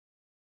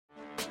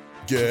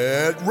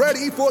Get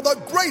ready for the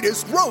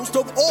greatest roast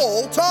of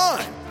all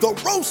time, the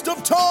Roast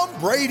of Tom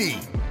Brady,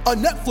 a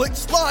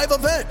Netflix live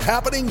event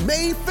happening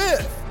May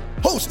 5th.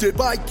 Hosted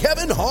by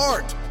Kevin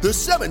Hart, the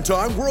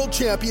 7-time world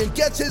champion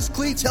gets his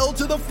cleats held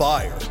to the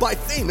fire by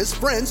famous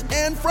friends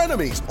and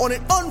frenemies on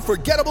an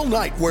unforgettable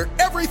night where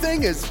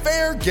everything is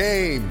fair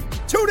game.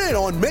 Tune in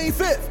on May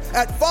 5th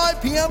at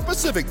 5 p.m.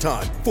 Pacific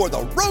time for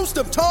the Roast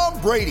of Tom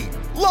Brady,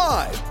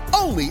 live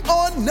only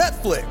on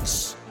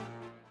Netflix.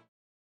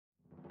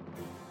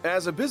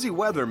 As a busy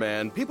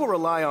weatherman, people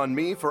rely on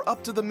me for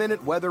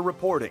up-to-the-minute weather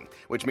reporting,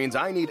 which means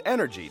I need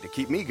energy to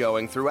keep me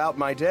going throughout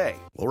my day.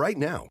 Well, right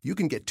now, you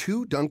can get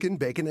 2 Dunkin'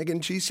 Bacon, Egg,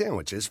 and Cheese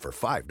sandwiches for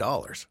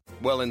 $5.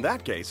 Well, in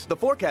that case, the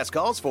forecast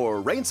calls for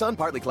rain, sun,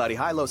 partly cloudy,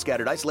 high-low,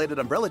 scattered, isolated,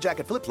 umbrella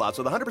jacket, flip-flops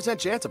with a 100%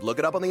 chance of look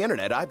it up on the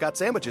internet. I've got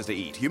sandwiches to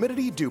eat.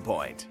 Humidity, dew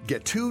point.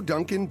 Get 2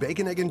 Dunkin'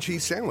 Bacon, Egg, and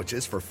Cheese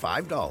sandwiches for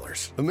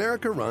 $5.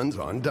 America runs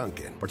on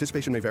Dunkin'.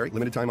 Participation may vary.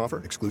 Limited time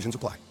offer. Exclusions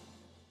apply.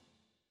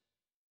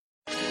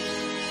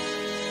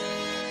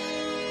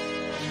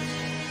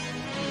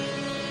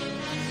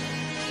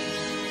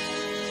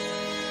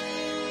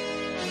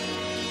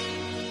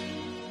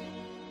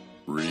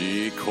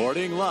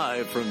 Recording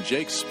live from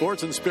Jake's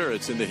Sports and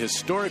Spirits in the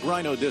historic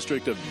Rhino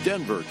District of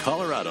Denver,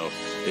 Colorado,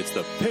 it's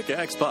the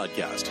Pickaxe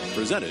Podcast,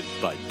 presented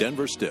by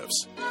Denver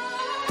Stiffs.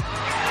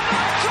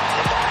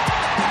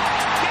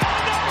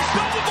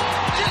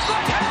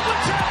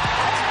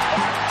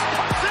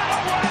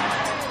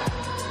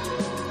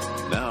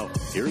 Now,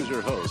 here's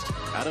your host,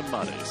 Adam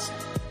Mares.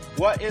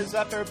 What is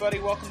up, everybody?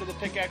 Welcome to the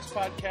Pickaxe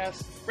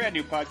Podcast, brand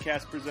new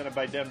podcast presented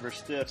by Denver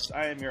Stiffs.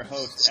 I am your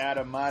host,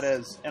 Adam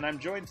Mares, and I'm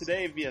joined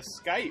today via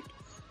Skype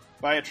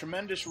by a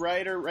tremendous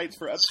writer, writes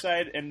for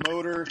Upside and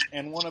Motor,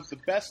 and one of the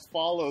best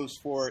follows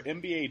for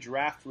NBA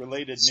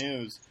draft-related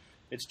news.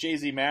 It's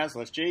Jay-Z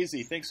Maslis.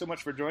 Jay-Z, thanks so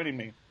much for joining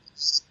me.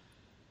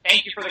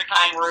 Thank you for the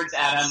kind words,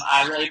 Adam.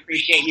 I really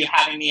appreciate you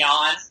having me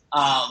on.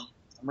 I'm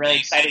really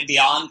excited to be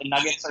on. The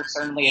Nuggets are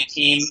certainly a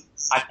team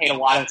I've paid a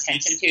lot of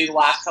attention to the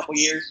last couple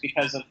years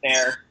because of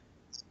their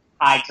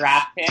high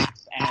draft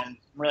picks, and I'm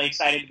really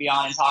excited to be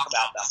on and talk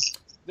about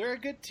them. They're a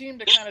good team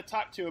to kind of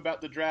talk to about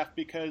the draft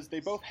because they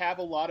both have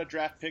a lot of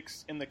draft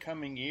picks in the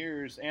coming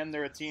years, and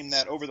they're a team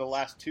that over the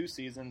last 2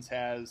 seasons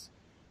has,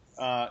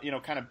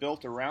 kind of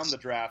built around the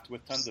draft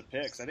with tons of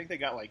picks. I think they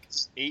got like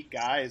 8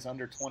 guys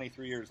under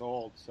 23 years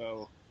old,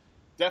 so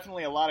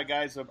definitely a lot of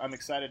guys I'm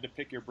excited to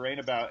pick your brain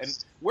about. And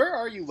where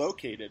are you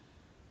located?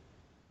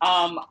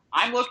 I'm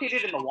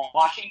located in the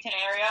Washington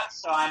area,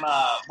 so I'm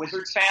a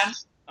Wizards fan.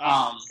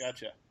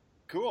 Gotcha.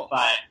 Cool.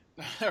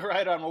 But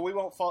right on. Well, we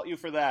won't fault you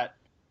for that.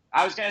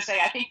 I was going to say,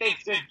 I think they've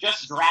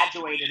just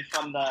graduated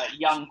from the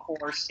young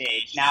core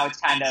stage. Now it's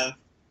kind of,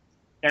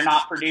 they're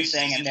not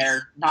producing and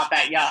they're not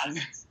that young.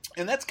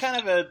 And that's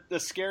kind of the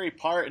scary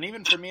part. And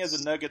even for me as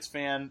a Nuggets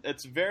fan,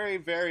 it's very,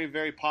 very,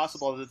 very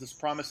possible that this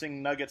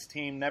promising Nuggets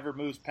team never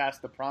moves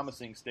past the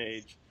promising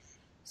stage.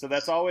 So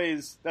that's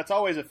always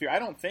a fear. I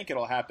don't think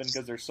it'll happen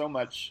because there's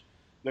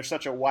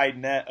such a wide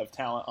net of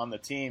talent on the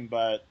team,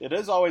 but it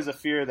is always a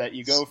fear that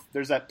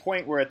there's that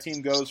point where a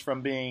team goes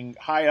from being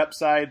high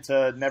upside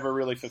to never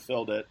really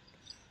fulfilled it.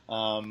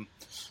 So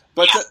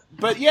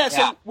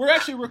we're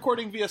actually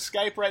recording via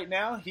Skype right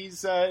now.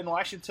 He's in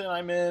Washington.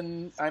 I'm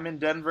in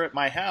Denver at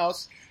my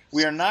house.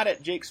 We are not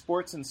at Jake's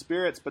Sports and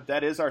Spirits, but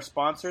that is our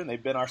sponsor, and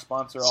they've been our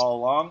sponsor all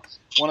along.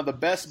 One of the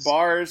best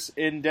bars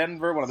in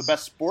Denver, one of the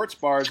best sports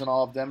bars in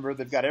all of Denver.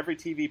 They've got every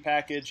TV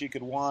package you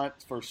could want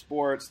for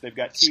sports. They've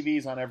got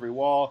TVs on every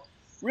wall.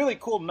 Really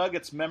cool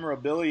Nuggets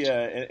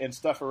memorabilia and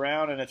stuff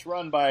around, and it's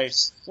run by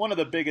one of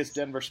the biggest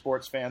Denver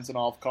sports fans in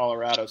all of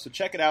Colorado. So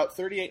check it out,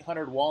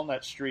 3800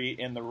 Walnut Street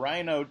in the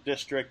Rhino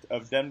District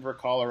of Denver,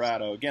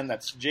 Colorado. Again,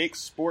 that's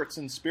Jake's Sports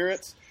and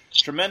Spirits.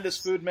 Tremendous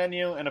food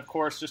menu, and of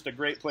course, just a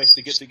great place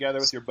to get together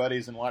with your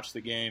buddies and watch the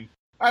game.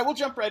 All right, we'll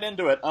jump right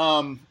into it.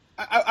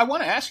 I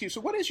want to ask you,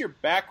 so what is your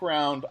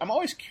background? I'm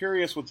always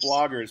curious with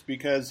bloggers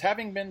because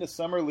having been to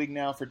Summer League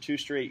now for 2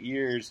 straight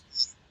years,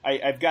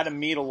 I've got to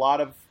meet a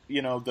lot of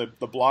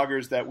the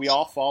bloggers that we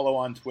all follow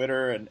on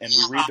Twitter, and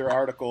we read their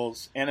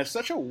articles, and it's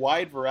such a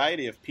wide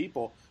variety of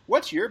people.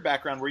 What's your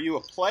background? Were you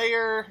a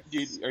player?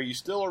 Are you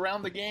still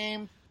around the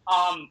game?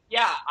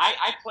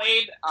 I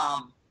played.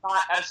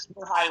 Not at a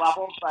super high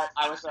level, but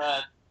I was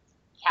a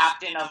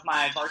captain of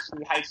my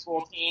varsity high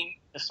school team,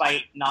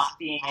 despite not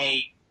being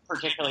a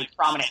particularly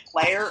prominent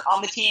player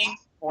on the team,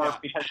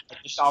 because I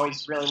just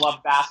always really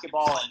loved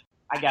basketball and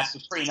I guess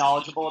was pretty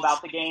knowledgeable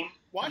about the game.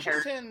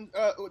 Washington,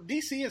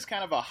 D.C. is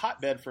kind of a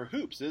hotbed for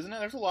hoops, isn't it?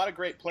 There's a lot of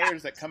great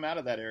players that come out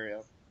of that area.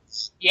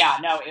 Yeah,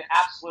 no,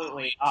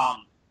 absolutely. I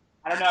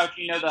don't know if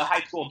you know the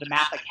high school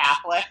DeMatha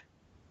Catholic.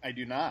 I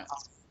do not.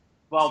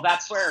 Well,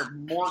 that's where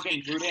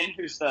Morgan Gruden,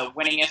 who's the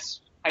winningest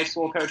high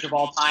school coach of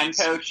all time,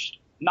 coached.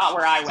 Not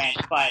where I went,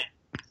 but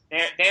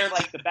they're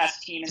like the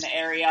best team in the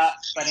area.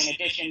 But in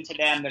addition to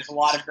them, there's a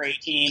lot of great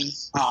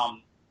teams.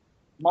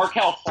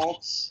 Markelle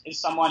Fultz is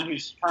someone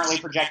who's currently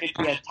projected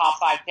to be a top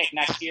 5 pick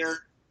next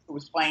year, who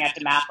was playing at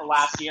DeMatha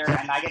last year,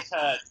 and I get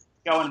to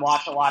go and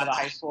watch a lot of the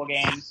high school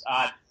games.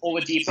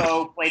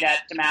 Oladipo played at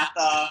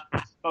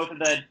DeMatha. Both of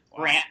the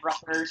Grant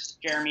brothers,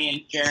 Jeremy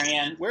and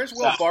Jarian. Where's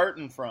Will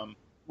Barton from?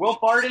 Will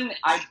Barton,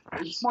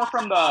 he's more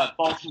from the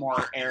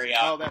Baltimore area.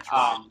 Oh, that's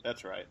right.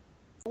 That's right.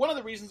 One of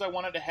the reasons I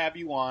wanted to have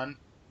you on,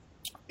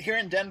 here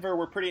in Denver,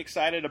 we're pretty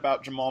excited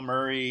about Jamal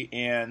Murray,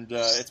 and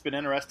it's been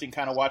interesting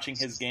kind of watching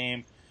his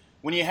game.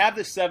 When you have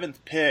the 7th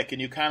pick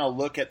and you kind of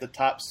look at the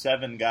top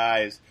 7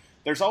 guys,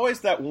 there's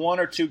always that one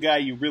or two guy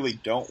you really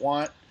don't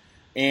want.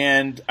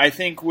 And I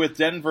think with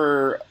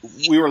Denver,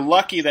 we were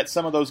lucky that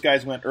some of those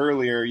guys went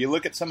earlier. You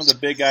look at some of the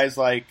big guys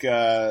like,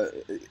 the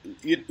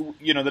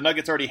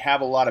Nuggets already have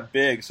a lot of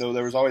bigs, so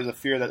there was always a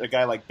fear that a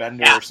guy like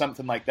Bender or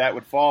something like that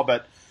would fall.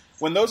 But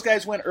when those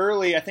guys went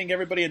early, I think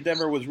everybody in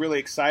Denver was really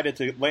excited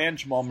to land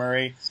Jamal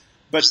Murray.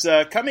 But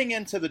coming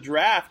into the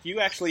draft,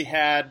 you actually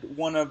had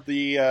one of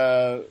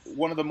the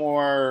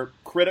more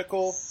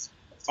critical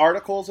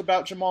articles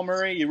about Jamal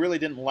Murray. You really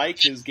didn't like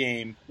his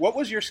game. What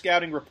was your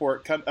scouting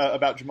report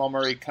about Jamal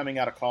Murray coming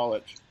out of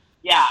college?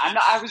 Yeah,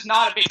 I was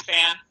not a big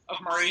fan of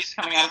Murray's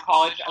coming out of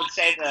college. I would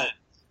say the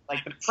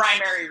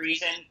primary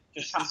reason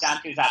just comes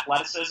down to his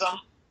athleticism,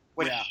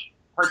 which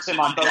hurts him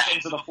on both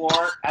ends of the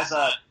floor. As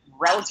a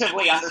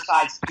relatively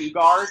undersized 2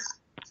 guard,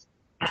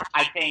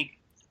 I think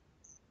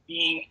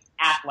being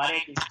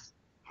athletic is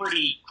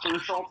pretty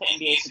crucial to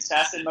NBA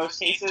success in most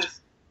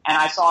cases. And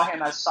I saw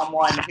him as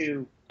someone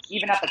who,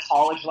 even at the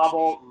college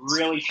level,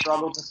 really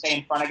struggled to stay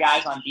in front of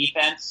guys on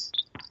defense.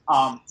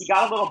 He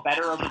got a little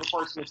better over the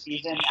course of the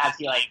season as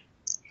he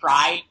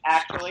tried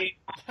actually,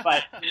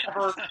 but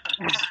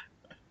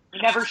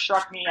he never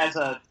struck me as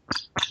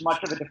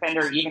much of a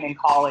defender even in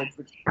college,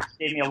 which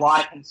gave me a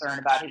lot of concern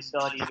about his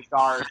ability to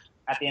guard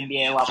at the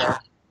NBA level.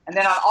 And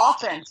then on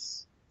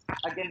offense,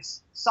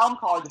 against some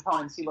college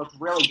opponents, he looked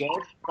really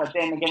good, but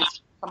then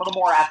against some of the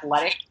more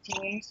athletic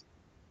teams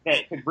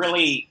that could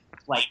really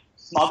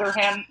smother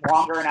him,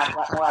 longer and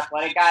more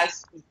athletic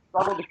guys, he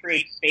struggled to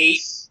create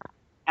space.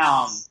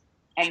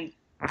 And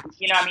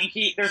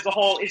there's the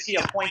whole is he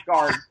a point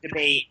guard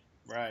debate,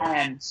 right?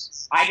 And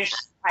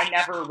I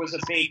never was a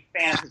big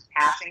fan of his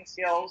passing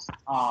skills.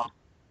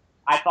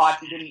 I thought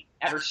he didn't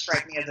ever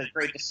strike me as a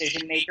great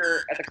decision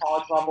maker at the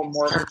college level,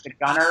 more than the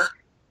gunner,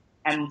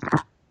 and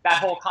that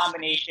whole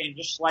combination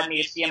just led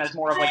me to see him as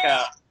more of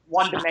a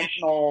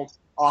one-dimensional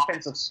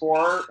offensive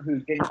scorer who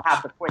didn't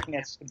have the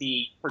quickness to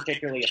be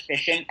particularly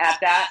efficient at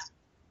that,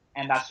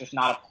 and that's just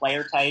not a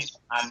player type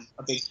I'm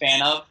a big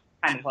fan of.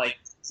 Kind of like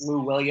Lou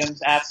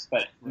Williams-esque,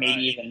 but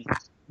maybe even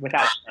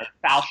without a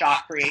foul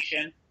shot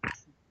creation.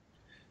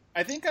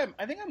 I think I'm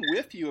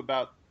with you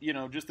about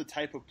just the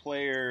type of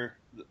player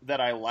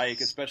that I like,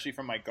 especially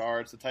from my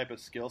guards, the type of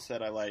skill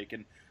set I like,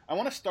 and I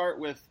want to start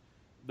with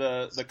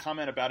the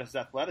comment about his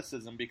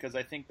athleticism, because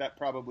I think that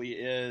probably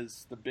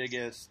is the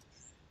biggest.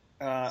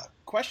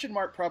 Question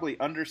mark probably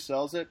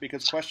undersells it,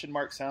 because question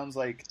mark sounds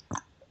like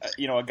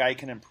a guy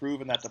can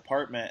improve in that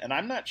department, and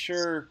I'm not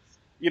sure.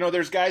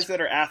 There's guys that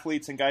are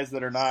athletes and guys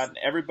that are not, and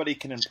everybody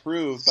can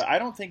improve, but I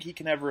don't think he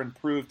can ever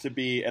improve to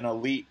be an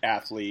elite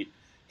athlete.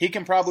 He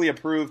can probably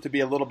improve to be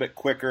a little bit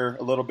quicker,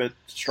 a little bit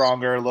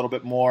stronger, a little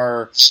bit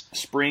more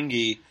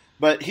springy,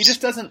 but he just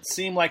doesn't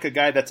seem like a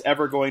guy that's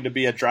ever going to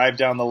be a drive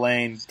down the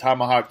lane,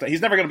 tomahawk. He's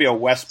never going to be a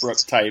Westbrook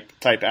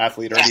type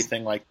athlete or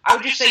anything like that. I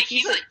would just say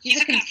he's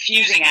a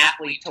confusing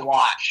athlete to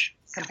watch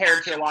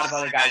compared to a lot of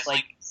other guys.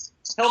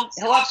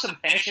 He'll have some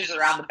finishes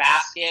around the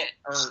basket,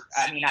 or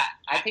I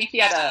think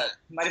he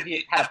might have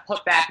had a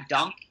putback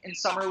dunk in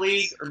summer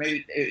league, or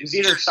maybe it was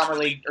either summer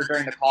league or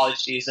during the college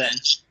season.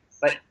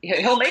 But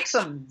he'll make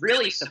some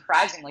really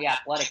surprisingly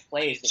athletic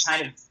plays that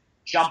kind of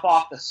jump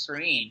off the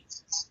screen.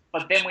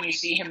 But then when you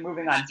see him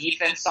moving on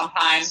defense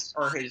sometimes,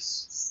 or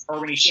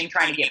when you see him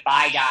trying to get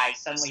by guys,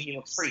 suddenly he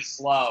looks pretty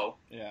slow.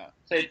 Yeah.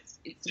 So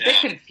it's a bit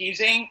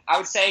confusing, I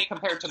would say,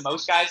 compared to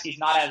most guys. He's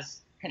not as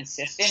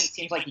consistent. It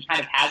seems like he kind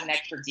of has an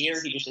extra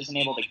gear. He just isn't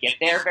able to get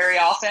there very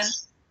often.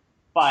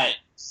 But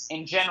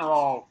in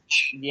general,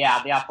 the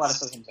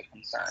athleticism is a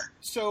concern.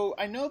 So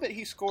I know that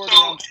he scored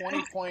around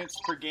 20 points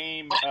per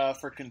game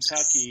for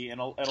Kentucky,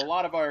 and a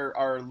lot of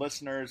our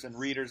listeners and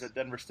readers at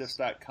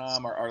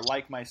DenverStiffs.com are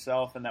like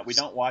myself in that we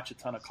don't watch a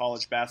ton of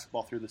college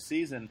basketball through the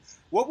season.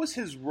 What was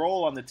his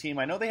role on the team?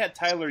 I know they had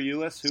Tyler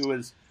Ulis, who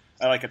was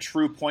like a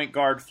true point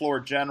guard, floor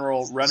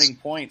general, running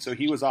point, so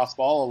he was off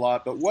ball a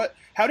lot. But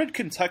how did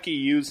Kentucky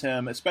use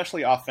him,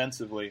 especially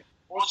offensively?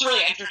 Well, it's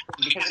really interesting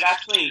because it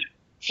actually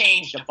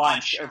changed a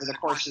bunch over the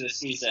course of the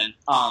season.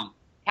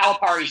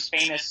 Calipari's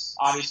famous,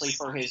 obviously,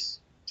 for his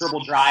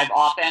dribble drive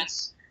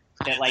offense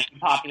that he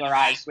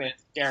popularized with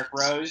Derrick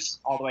Rose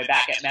all the way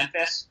back at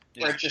Memphis,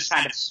 where it's just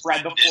kind of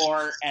spread the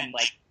floor and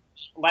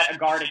let a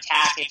guard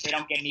attack. If they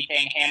don't get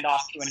anything, hand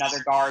off to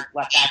another guard,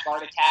 let that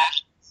guard attack.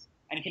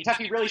 And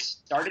Kentucky really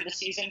started the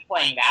season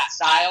playing that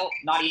style,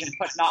 not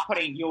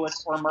putting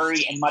Ulis or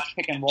Murray in much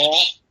pick and roll,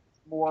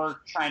 more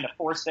trying to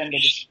force them to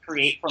just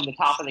create from the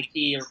top of the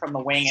key or from the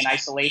wing in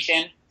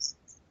isolation.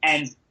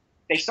 And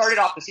they started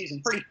off the season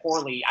pretty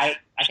poorly. I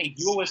think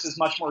Ulis is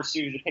much more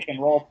suited to pick and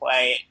roll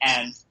play,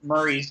 and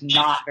Murray's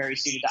not very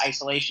suited to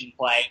isolation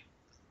play.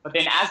 But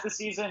then as the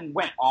season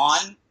went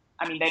on,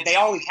 I mean, they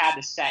always had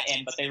this set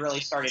in, but they really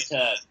started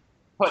to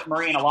put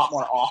Murray in a lot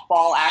more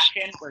off-ball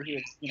action, where he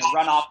would,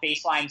 run off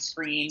baseline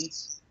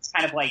screens,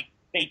 kind of like,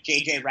 think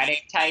J.J.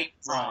 Redick type.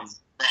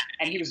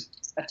 And he was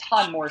a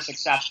ton more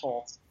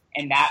successful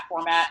in that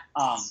format.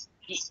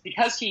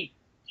 Because he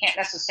can't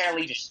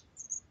necessarily just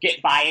get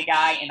by a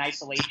guy in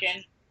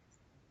isolation,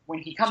 when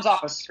he comes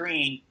off a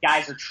screen,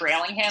 guys are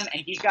trailing him,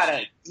 and he's got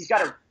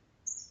a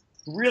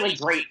really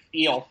great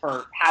feel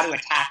for how to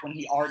attack when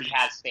he already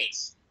has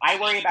space. I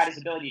worry about his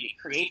ability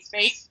to create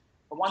space,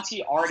 but once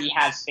he already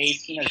has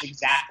space, he knows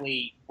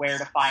exactly where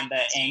to find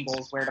the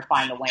angles, where to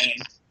find the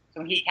lanes.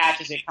 So when he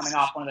catches it coming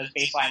off one of those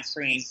baseline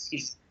screens,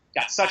 he's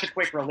got such a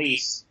quick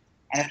release,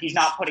 and if he's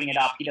not putting it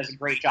up, he does a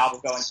great job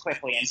of going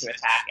quickly into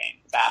attacking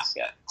the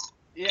basket.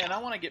 Yeah, and I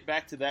want to get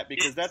back to that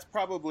because that's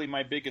probably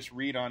my biggest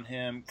read on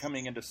him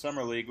coming into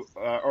Summer League,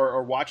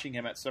 or watching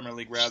him at Summer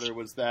League rather,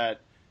 was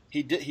that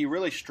he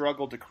really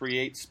struggled to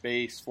create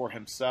space for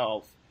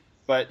himself,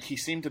 but he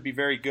seemed to be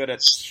very good at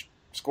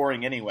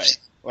scoring anyway.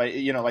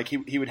 Like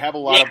he would have a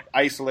lot of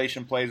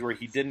isolation plays where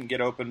he didn't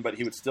get open, but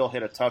he would still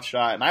hit a tough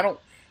shot. And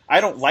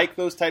I don't like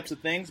those types of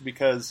things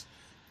because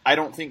I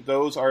don't think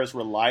those are as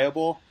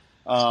reliable.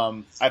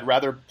 I'd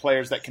rather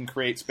players that can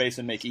create space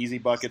and make easy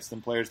buckets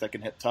than players that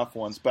can hit tough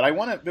ones. But I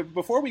want to,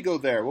 before we go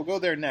there, we'll go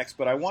there next,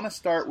 but I want to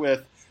start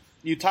with,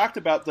 you talked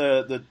about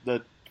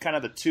the kind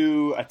of the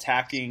two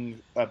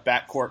attacking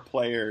backcourt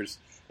players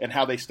and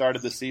how they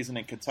started the season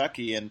in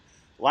Kentucky. And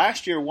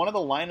last year, one of the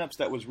lineups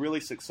that was really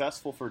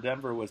successful for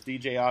Denver was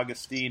DJ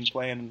Augustine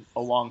playing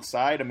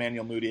alongside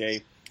Emmanuel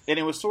Mudiay. And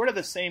it was sort of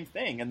the same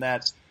thing in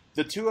that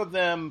the two of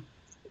them,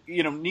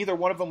 neither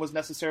one of them was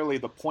necessarily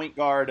the point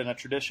guard and a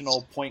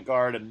traditional point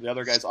guard and the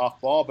other guy's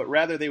off ball, but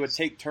rather they would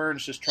take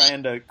turns just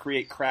trying to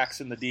create cracks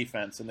in the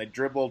defense. And they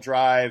dribble,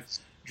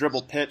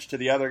 pitch to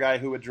the other guy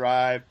who would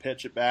drive,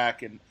 pitch it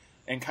back, and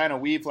kind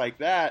of weave like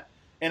that.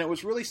 And it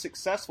was really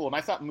successful. And I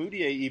thought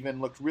Mudiay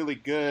even looked really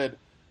good,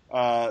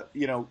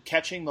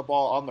 catching the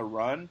ball on the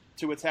run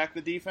to attack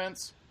the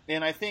defense.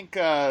 And I think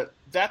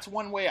that's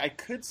one way I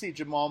could see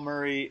Jamal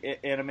Murray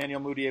and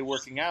Emmanuel Mudiay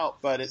working out,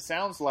 but it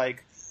sounds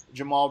like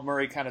Jamal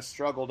Murray kind of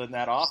struggled in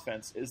that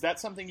offense. Is that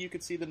something you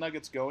could see the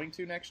Nuggets going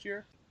to next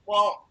year?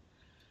 Well,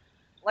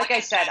 like I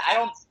said, I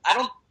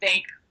don't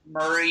think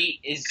Murray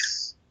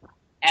is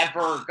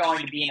ever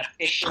going to be an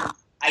efficient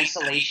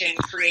isolation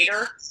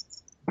creator.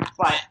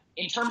 But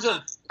in terms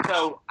of,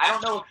 so I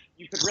don't know if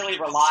you could really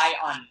rely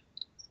on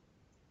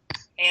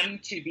him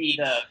to be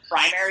the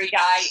primary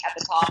guy at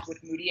the top with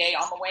Mudiay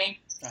on the wing.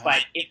 Uh-huh.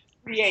 But if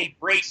Mudiay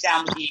breaks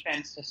down the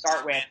defense to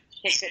start with,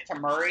 kicks it to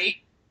Murray's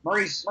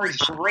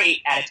great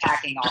at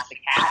attacking off the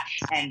catch,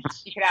 and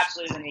he could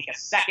absolutely make a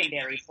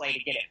secondary play to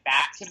get it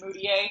back to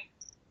Mudiay.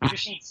 You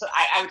just need,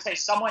 I would say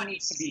someone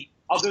needs to be,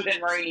 other than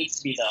Murray, needs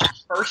to be the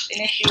first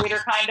initiator,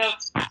 kind of.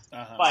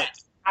 Uh-huh. But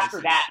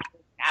after that,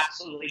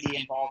 absolutely be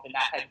involved in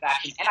that type of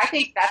action. And I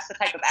think that's the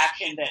type of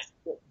action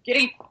that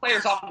getting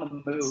players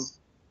on the move,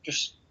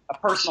 just a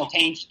personal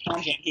tangent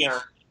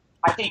here,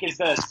 I think is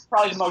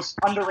probably the most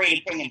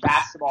underrated thing in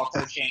basketball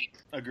coaching.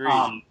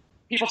 Agreed.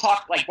 People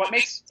talk, like,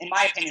 in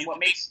my opinion, what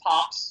makes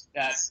Pops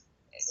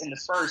in the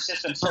Spurs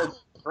system so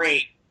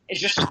great is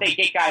just that they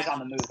get guys on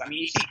the move. I mean,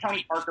 you see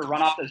Tony Parker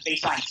run off those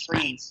baseline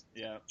screens.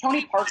 Yeah.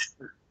 Tony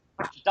Parker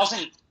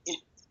doesn't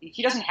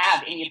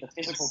have any of the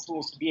physical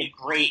tools to be a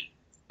great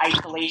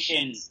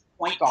isolation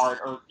point guard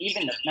or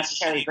even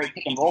necessarily a great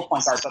pick and roll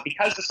point guard, but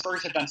because the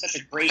Spurs have done such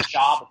a great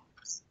job of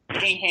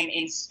getting him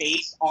in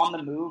space on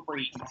the move where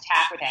he can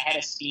attack with a head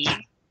of steam,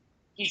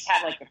 he's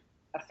had like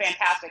a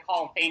fantastic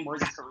Hall of Fame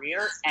worthy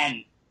career,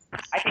 and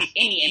I think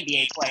any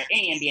NBA player,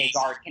 any NBA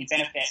guard can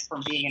benefit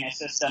from being in a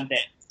system that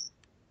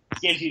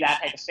gives you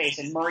that type of space.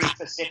 And Murray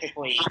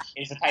specifically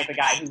is the type of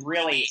guy who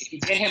really, if you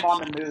get him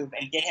on the move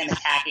and get him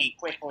attacking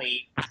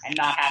quickly and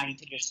not having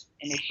to just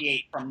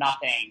initiate from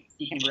nothing,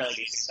 he can really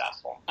be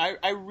successful.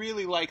 I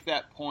really like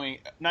that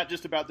point, not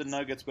just about the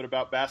Nuggets, but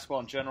about basketball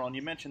in general. And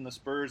you mentioned the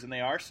Spurs, and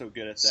they are so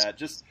good at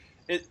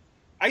that.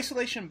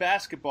 Isolation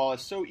basketball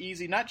is so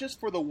easy, not just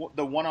for the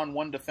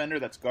one-on-one defender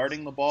that's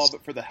guarding the ball,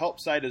 but for the help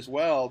side as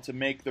well to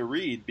make the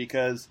read,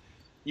 because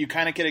you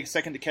kind of get a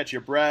second to catch your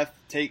breath,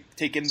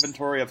 take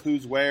inventory of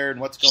who's where and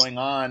what's going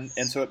on,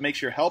 and so it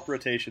makes your help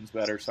rotations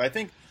better. So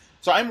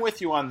I'm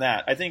with you on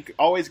that. I think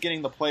always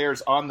getting the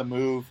players on the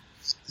move.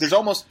 There's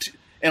almost,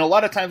 and a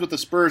lot of times with the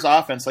Spurs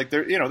offense, like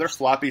they're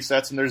floppy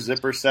sets and they're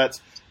zipper sets.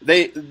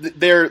 They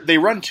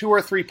run 2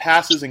 or 3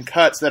 passes and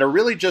cuts that are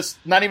really just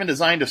not even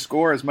designed to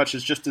score as much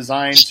as just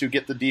designed to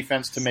get the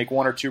defense to make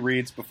 1 or 2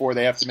 reads before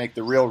they have to make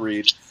the real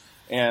read.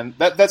 And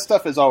that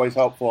stuff is always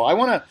helpful. I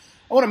want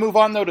to move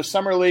on though to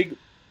Summer League.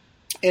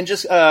 And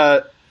just, he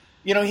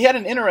had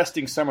an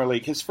interesting Summer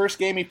League. His first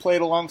game he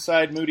played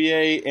alongside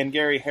Mudiay and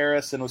Gary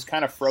Harris and was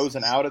kind of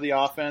frozen out of the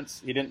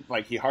offense.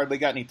 He hardly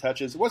got any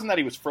touches. It wasn't that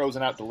he was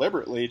frozen out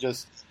deliberately,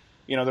 just,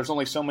 there's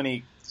only so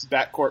many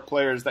backcourt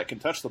players that can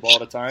touch the ball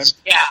at a time.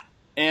 Yeah.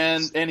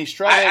 And he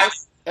struggled.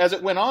 As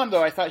it went on,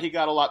 though, I thought he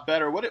got a lot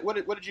better. What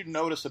did you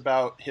notice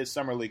about his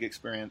summer league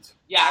experience?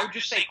 Yeah, I would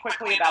just say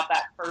quickly about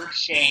that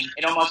first game.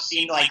 It almost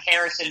seemed like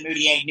Harris and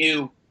Moutier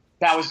knew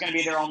that was going to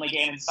be their only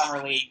game in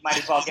summer league. Might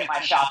as well get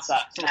my shots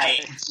up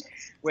tonight,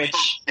 which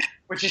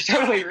is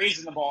totally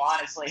reasonable,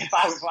 honestly. If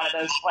I was one of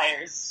those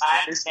players,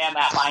 I understand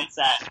that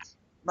mindset.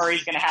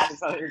 Murray's going to have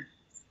his other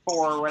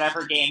 4 or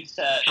whatever games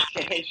to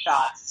hit his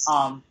shots.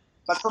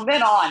 But from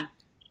then on,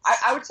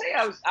 I would say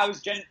I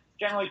was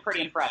generally pretty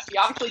impressed. He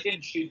obviously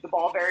didn't shoot the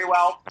ball very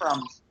well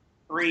from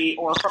 3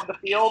 or from the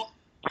field,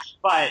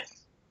 but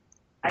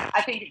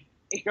I think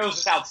it goes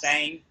without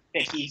saying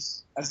that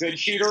he's a good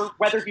shooter.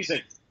 Whether he's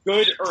a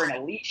good or an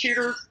elite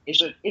shooter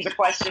is a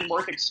question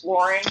worth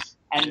exploring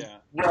and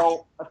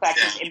will affect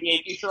his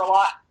NBA future a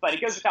lot. But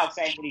it goes without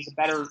saying that he's a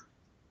better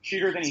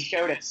shooter than he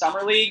showed at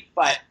Summer League.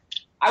 But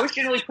I was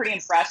generally pretty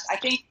impressed. I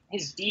think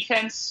his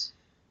defense,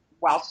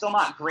 while still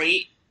not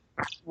great,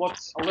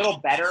 looks a little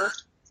better.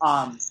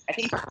 I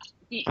think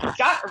he's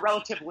got a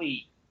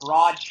relatively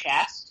broad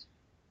chest,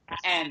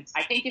 and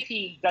I think if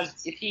he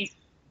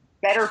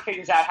better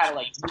figures out how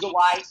to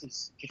utilize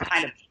his just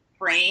kind of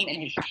frame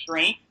and his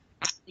strength,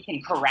 he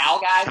can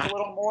corral guys a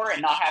little more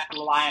and not have to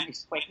rely on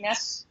his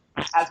quickness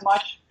as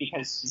much,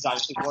 because he's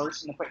obviously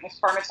worse in the quickness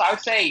department. So I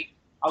would say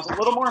I was a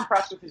little more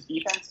impressed with his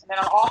defense. And then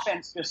on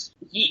offense, just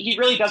he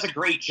really does a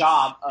great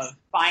job of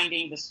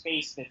finding the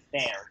space that's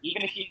there.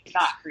 Even if he's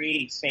not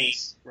creating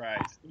space, right?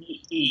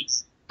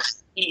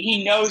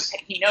 He knows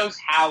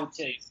how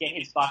to get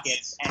his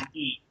buckets, and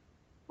he's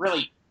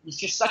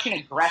just such an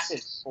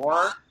aggressive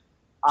scorer.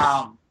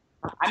 All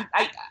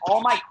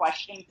my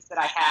questions that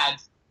I had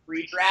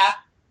pre-draft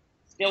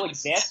still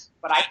exist,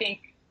 but I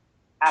think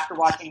after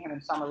watching him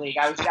in Summer League,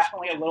 I was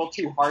definitely a little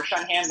too harsh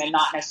on him and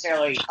not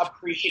necessarily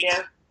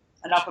appreciative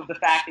enough of the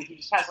fact that he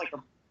just has a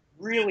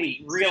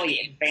really, really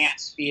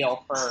advanced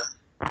feel for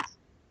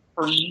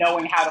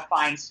knowing how to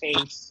find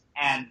space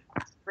and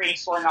creating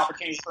scoring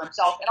opportunities for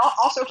himself and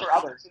also for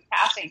others. His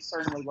passing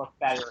certainly looked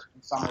better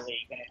in Summer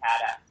League than it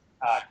had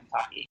at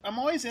Kentucky. I'm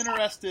always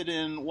interested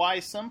in why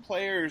some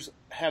players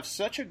have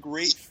such a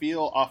great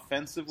feel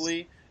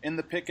offensively in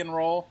the pick and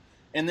roll,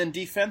 and then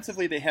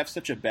defensively they have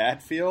such a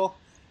bad feel.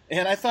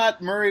 And I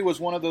thought Murray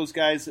was one of those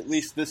guys, at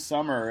least this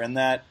summer, and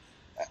that,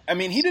 I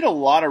mean, he did a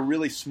lot of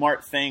really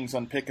smart things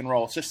on pick and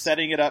roll. It's just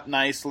setting it up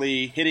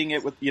nicely, hitting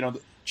it with,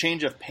 the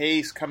change of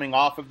pace coming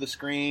off of the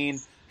screen,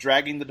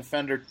 dragging the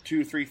defender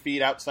 2-3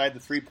 feet outside the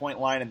three-point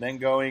line and then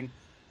going,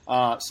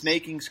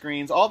 snaking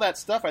screens, all that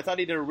stuff. I thought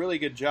he did a really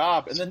good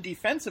job. And then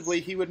defensively,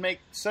 he would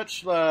make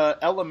such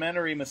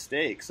elementary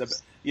mistakes of,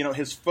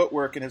 his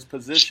footwork and his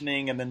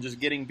positioning and then just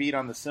getting beat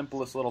on the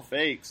simplest little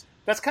fakes.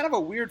 That's kind of a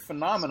weird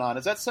phenomenon.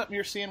 Is that something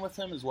you're seeing with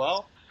him as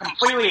well?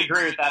 Completely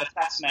agree with that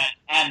assessment.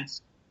 And,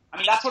 I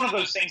mean, that's one of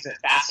those things that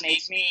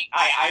fascinates me.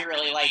 I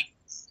really like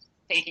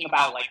thinking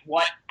about,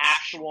 what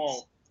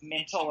actual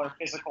mental or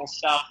physical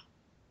stuff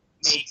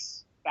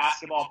makes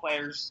basketball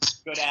players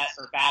good at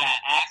or bad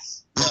at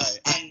X. Right.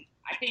 And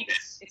I think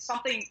it's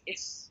something,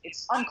 it's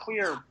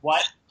unclear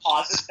what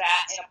causes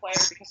that in a player,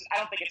 because I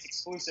don't think it's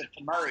exclusive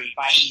to Murray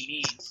by any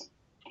means.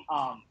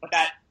 But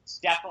that's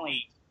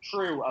definitely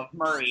true of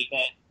Murray,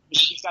 that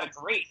he's got a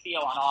great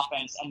feel on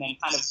offense and then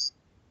kind of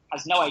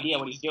has no idea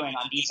what he's doing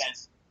on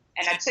defense.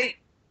 And I'd say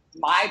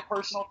my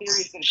personal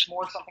theory is that it's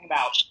more something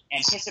about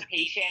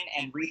anticipation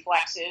and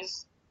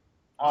reflexes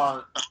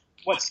are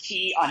what's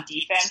key on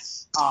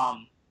defense.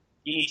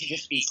 You need to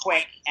just be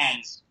quick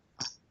and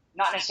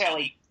not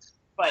necessarily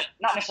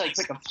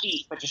quick of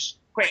feet, but just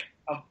quick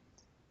of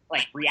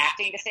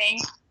reacting to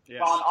things.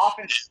 Yeah. While on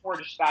offense, it's more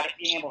just about it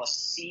being able to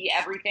see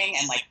everything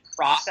and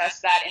process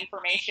that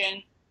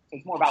information. So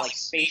it's more about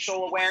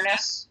spatial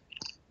awareness.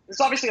 There's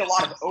obviously a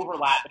lot of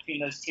overlap between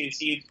those two,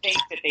 so you'd think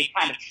that they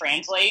kind of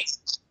translate,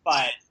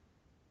 but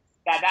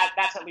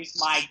that's at least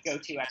my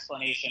go-to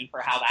explanation for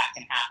how that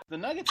can happen. The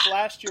Nuggets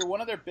last year, one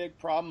of their big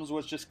problems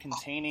was just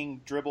containing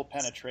dribble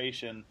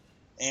penetration.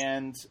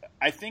 And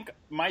I think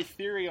my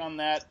theory on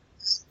that,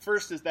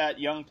 first, is that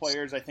young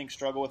players, I think,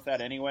 struggle with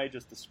that anyway.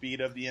 Just the speed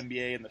of the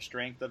NBA and the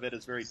strength of it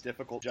is very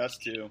difficult to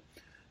adjust to.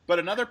 But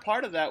another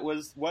part of that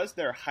was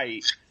their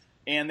height.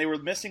 And they were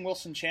missing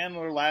Wilson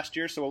Chandler last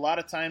year, so a lot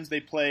of times they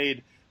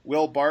played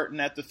Will Barton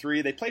at the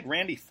 3. They played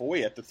Randy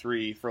Foye at the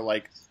 3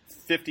 for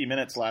 50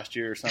 minutes last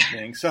year or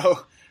something.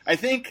 So I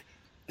think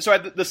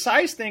the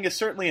size thing is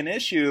certainly an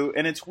issue,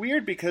 and it's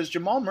weird because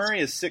Jamal Murray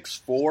is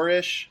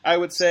 6'4"-ish, I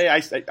would say. I'm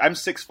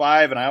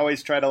 6'5", and I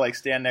always try to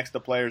stand next to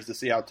players to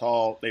see how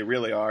tall they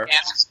really are. Yeah.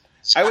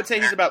 I would say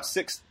he's about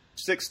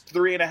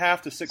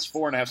 6'3.5" to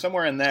 6'4.5",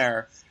 somewhere in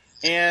there.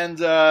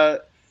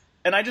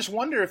 And I just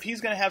wonder if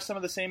he's going to have some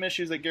of the same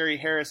issues that Gary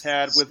Harris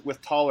had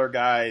with taller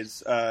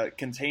guys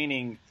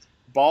containing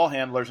ball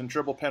handlers and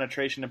dribble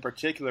penetration in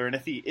particular. And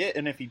if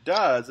he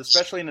does,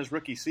 especially in his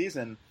rookie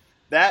season,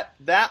 that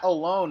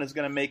alone is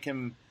going to make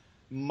him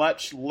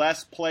much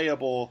less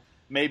playable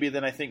maybe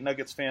than I think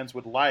Nuggets fans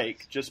would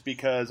like, just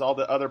because all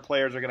the other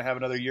players are going to have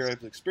another year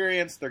of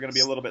experience. They're going to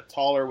be a little bit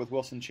taller with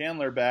Wilson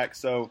Chandler back.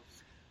 So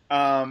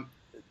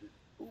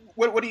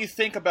what do you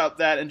think about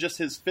that and just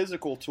his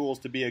physical tools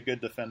to be a good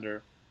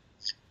defender?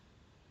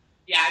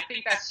 Yeah, I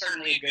think that's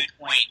certainly a good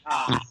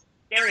point.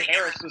 Gary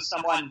Harris was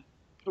someone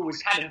who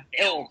was kind of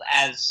billed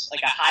as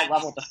like a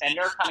high-level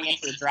defender coming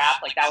into the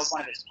draft. Like, that was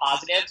one of his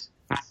positives.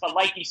 But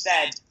like you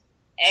said,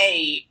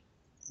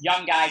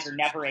 young guys are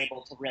never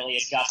able to really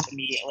adjust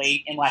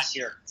immediately unless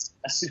you're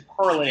a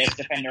superlative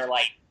defender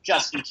like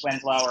Justice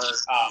Winslow or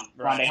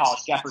Rondé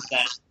Hollis-Jefferson.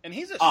 And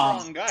he's a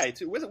strong guy,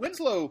 too.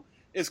 Winslow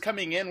is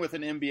coming in with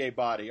an NBA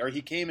body, or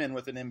he came in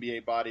with an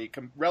NBA body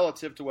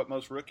relative to what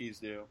most rookies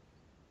do.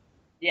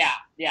 Yeah.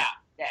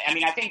 I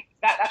mean, I think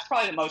that's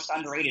probably the most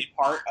underrated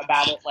part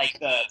about it. Like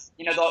the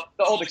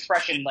old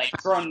expression, like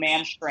grown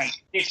man strength.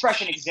 The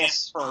expression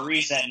exists for a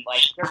reason.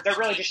 Like there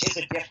really just is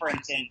a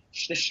difference in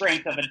the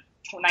strength of a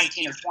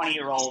 19 or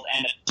 20-year-old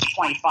and a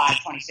 25,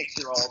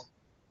 26-year-old.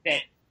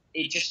 That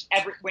it just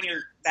when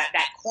you're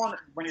that corner,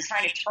 when you're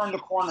trying to turn the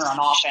corner on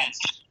offense,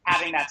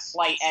 having that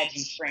slight edge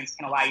and strength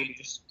can allow you to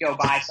just go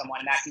by someone,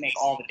 and that can make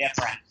all the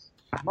difference.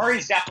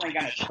 Murray's definitely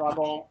going to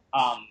struggle.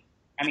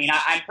 I mean,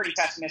 I'm pretty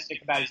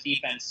pessimistic about his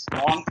defense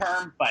long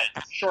term, but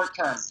short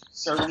term,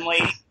 certainly,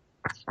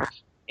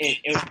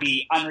 it would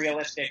be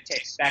unrealistic to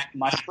expect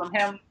much from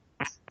him.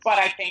 But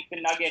I think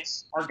the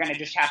Nuggets are going to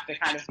just have to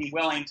kind of be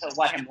willing to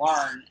let him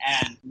learn,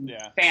 and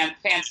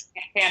fans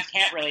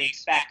can't really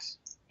expect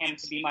him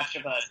to be much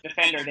of a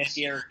defender this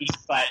year.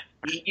 But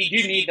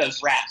you do need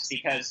those reps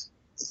because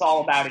it's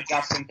all about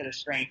adjusting to the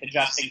strength,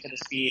 adjusting to the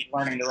speed,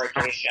 learning the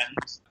rotation.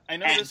 I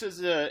know this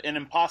is an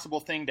impossible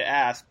thing to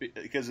ask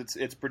because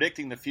it's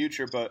predicting the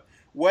future, but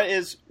what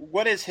is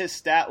his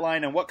stat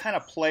line and what kind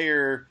of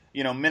player,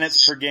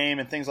 minutes per game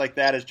and things like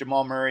that is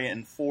Jamal Murray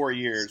in 4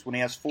 years when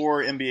he has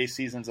 4 NBA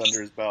seasons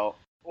under his belt?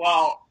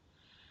 Well,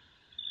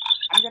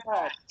 I'm going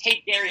to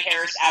take Gary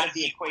Harris out of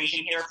the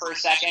equation here for a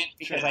second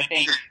because I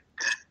think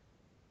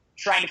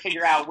trying to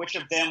figure out which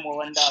of them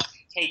will end up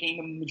taking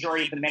the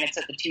majority of the minutes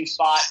at the 2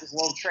 spot is a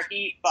little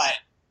tricky, but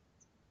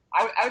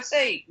I would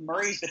say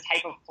Murray's the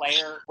type of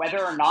player, whether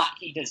or not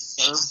he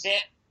deserves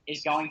it,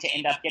 is going to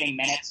end up getting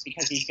minutes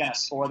because he's going to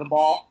score the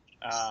ball.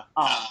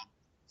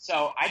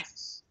 So I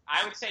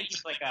would say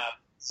he's like a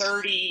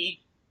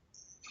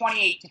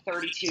 28 to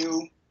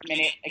 32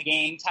 minute a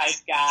game type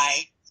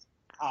guy,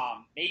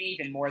 maybe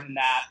even more than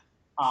that.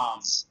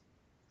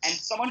 And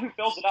someone who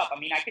fills it up. I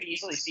mean, I could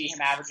easily see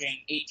him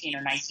averaging 18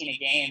 or 19 a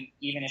game,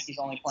 even if he's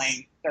only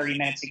playing 30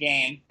 minutes a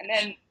game. And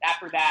then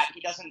after that, he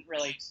doesn't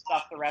really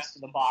stuff the rest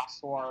of the box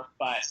score,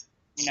 but,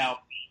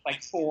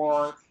 like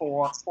 4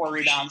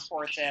 rebounds,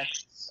 4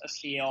 assists, a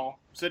steal.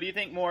 So do you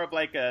think more of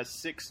like a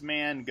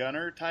 6-man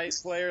gunner type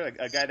player, like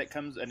a guy that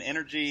comes an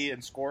energy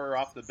and scorer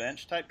off the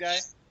bench type guy?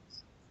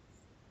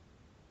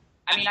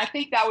 I mean, I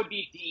think that would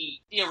be the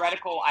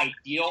theoretical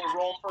ideal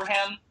role for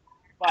him,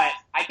 but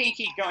I think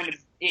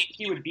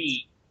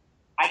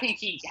I think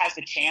he has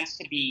the chance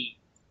to be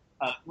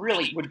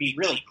would be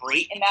really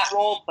great in that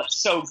role, but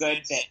so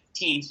good that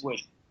teams would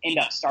end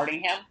up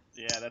starting him.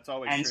 Yeah, that's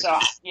always and tricky. So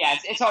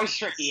it's always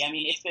tricky. I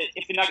mean,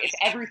 if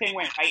everything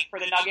went right for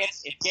the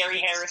Nuggets, if Gary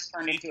Harris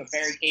turned into a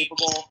very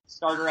capable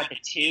starter at the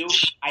 2,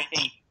 I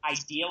think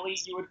ideally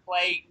you would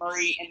play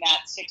Murray in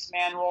that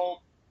 6-man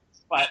role,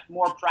 but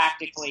more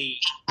practically,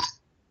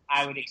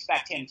 I would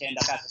expect him to end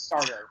up as a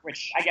starter,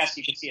 which I guess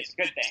you could see as a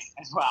good thing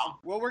as well.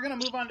 Well, we're going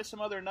to move on to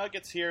some other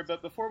Nuggets here,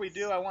 but before we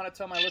do, I want to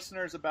tell my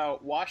listeners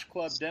about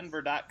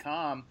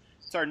WashClubDenver.com.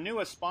 It's our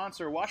newest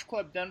sponsor. Wash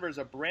Club Denver is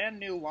a brand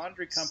new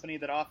laundry company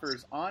that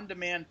offers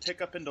on-demand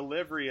pickup and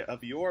delivery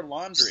of your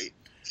laundry.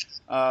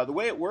 The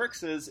way it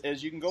works is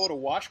you can go to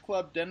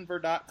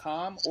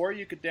WashClubDenver.com or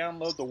you could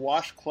download the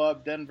Wash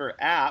Club Denver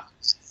app,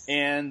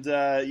 and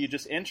you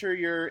just enter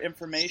your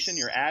information,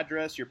 your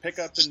address, your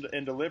pickup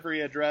and delivery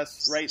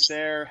address right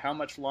there, how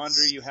much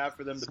laundry you have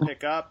for them to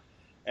pick up,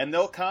 and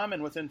they'll come,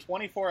 and within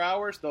 24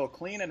 hours, they'll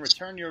clean and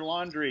return your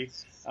laundry.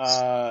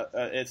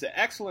 It's an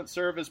excellent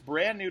service,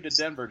 brand new to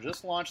Denver,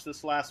 just launched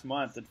this last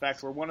month. In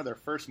fact, we're one of their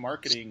first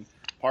marketing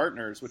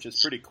partners, which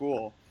is pretty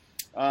cool.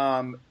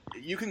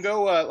 You can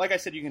go, like I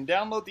said, you can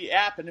download the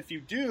app, and if you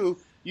do,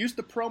 use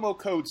the promo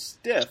code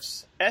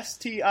STIFFS,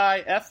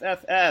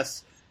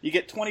 STIFFS. You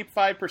get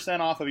 25%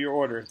 off of your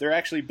order. They're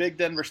actually big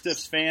Denver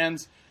Stiffs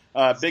fans,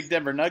 big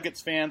Denver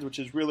Nuggets fans, which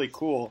is really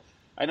cool.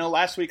 I know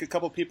last week a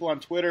couple people on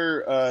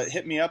Twitter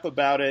hit me up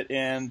about it,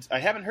 and I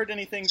haven't heard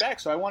anything back,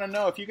 so I want to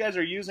know if you guys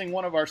are using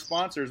one of our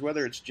sponsors,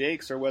 whether it's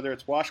Jake's or whether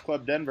it's Wash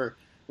Club Denver,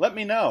 let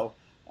me know.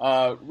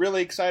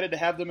 Really excited to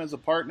have them as a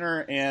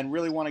partner and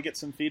really want to get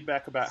some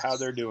feedback about how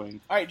they're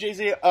doing. All right,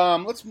 Jay-Z,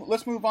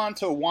 let's move on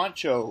to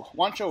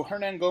Juancho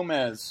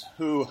Hernan-Gomez,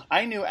 who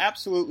I knew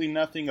absolutely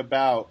nothing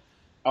about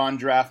on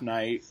draft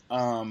night.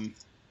 I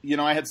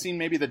had seen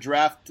maybe the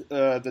Draft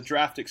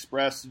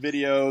Express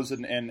videos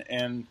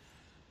and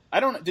I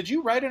don't. Did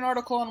you write an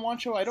article on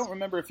Juancho? I don't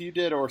remember if you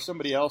did or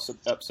somebody else at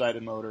Upside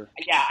and Motor.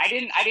 Yeah, I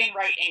didn't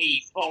write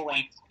any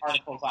full-length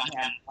articles on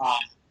him.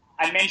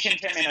 I mentioned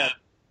him in a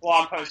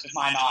blog post of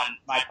mine on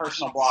my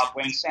personal blog,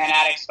 Wingspan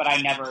Addicts, but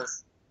I never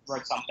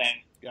wrote something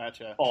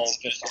Gotcha. full.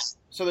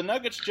 So the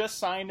Nuggets just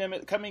signed him.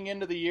 Coming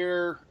into the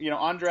year,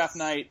 on draft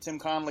night, Tim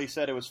Connolly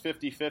said it was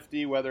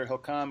 50-50 whether he'll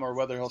come or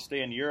whether he'll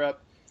stay in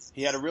Europe.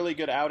 He had a really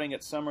good outing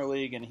at Summer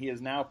League, and he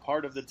is now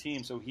part of the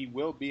team, so he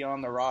will be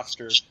on the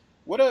roster.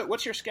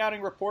 What's your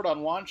scouting report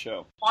on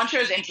Juancho?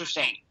 Juancho is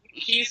interesting.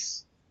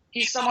 He's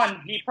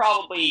someone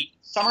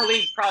Summer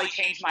League probably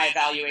changed my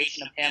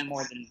evaluation of him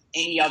more than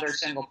any other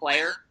single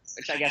player,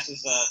 which I guess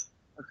is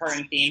a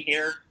recurring theme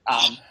here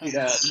due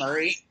to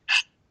Murray.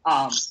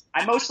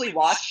 I mostly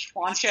watched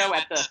Juancho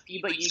at the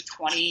FIBA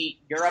U20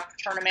 Europe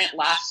tournament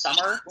last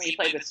summer when he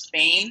played with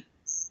Spain,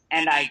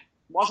 and I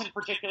wasn't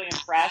particularly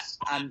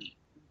impressed.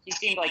 He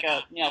seemed like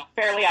a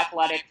fairly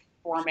athletic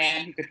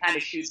four-man who could kind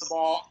of shoot the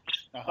ball,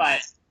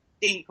 but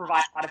didn't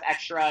provide a lot of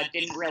extra,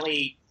 didn't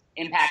really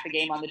impact the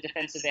game on the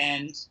defensive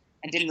end,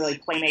 and didn't really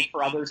play make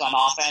for others on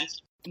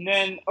offense. And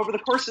then over the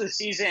course of the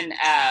season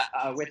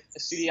with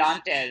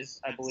Estudiantes,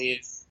 I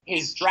believe,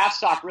 his draft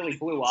stock really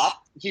blew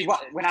up.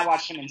 When I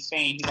watched him in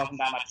Spain, he wasn't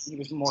that much. He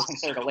was more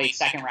considered a late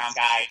second-round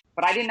guy.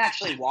 But I didn't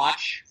actually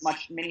watch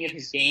many of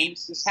his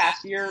games this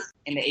past year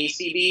in the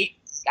ACB.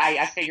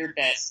 I figured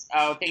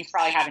that, things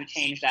probably haven't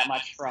changed that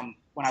much from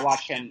when I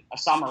watched him a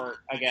summer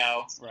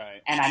ago.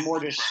 Right. And I more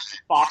just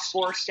box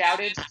score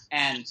scouted,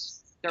 and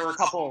there were a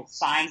couple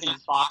signs in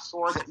his box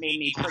score that made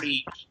me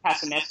pretty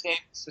pessimistic,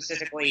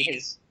 specifically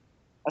his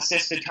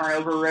assisted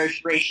turnover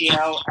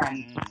ratio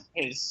and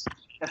his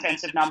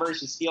defensive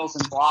numbers, his steals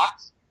and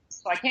blocks.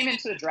 So I came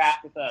into the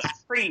draft with a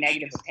pretty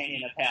negative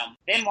opinion of him.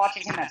 Then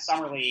watching him at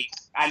Summer League,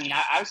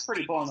 I was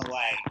pretty blown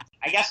away.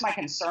 I guess my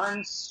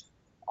concerns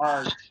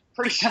are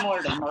pretty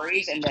similar to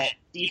Murray's in that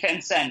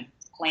defense and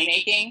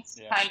playmaking,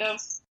 kind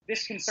of.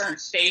 This concern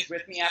stays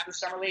with me after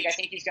Summer League. I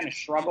think he's going to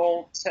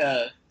struggle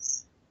to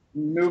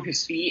move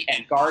his feet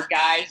and guard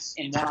guys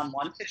in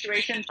one-on-one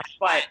situations,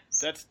 but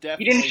that's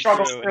definitely he didn't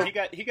struggle true.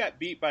 And he got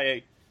beat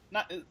by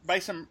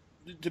some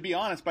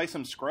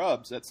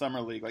scrubs at Summer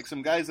League, like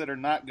some guys that are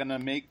not going to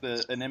make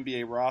an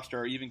NBA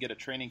roster or even get a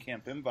training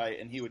camp invite,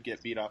 and he would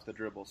get beat off the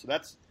dribble. So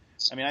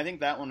I think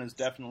that one is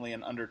definitely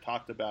an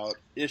under-talked about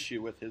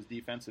issue with his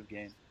defensive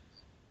game.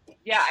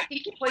 Yeah, I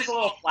think he plays a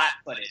little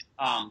flat-footed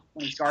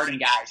when he's guarding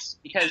guys,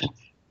 because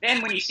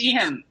then when you see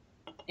him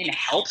in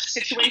help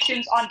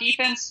situations on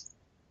defense,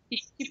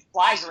 he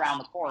flies around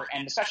the court,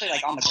 and especially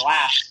like on the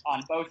glass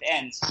on both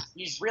ends,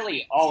 he's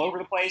really all over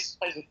the place,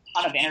 plays with a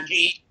ton of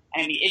energy.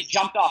 And it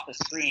jumped off the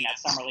screen at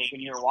Summer League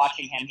when you were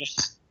watching him,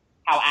 just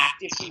how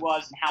active he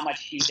was and how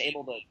much he was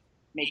able to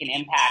make an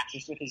impact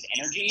just with his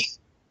energy.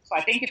 So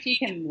I think if he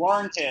can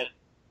learn to,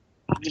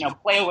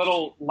 play a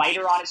little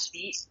lighter on his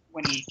feet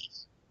when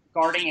he's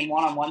guarding in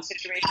one-on-one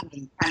situations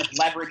and kind of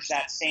leverage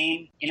that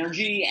same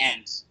energy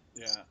and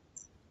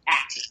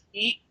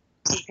activity,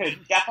 he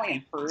could definitely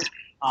improve.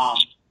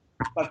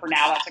 But for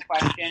now, that's a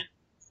question.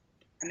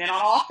 And then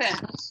on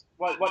offense,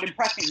 what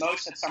impressed me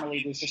most at Summer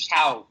League was just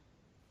how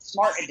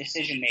smart a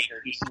decision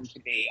maker he seemed to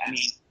be. I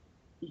mean,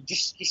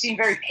 he seemed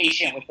very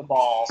patient with the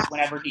ball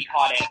whenever he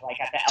caught it, like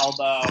at the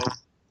elbow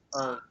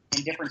or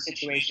in different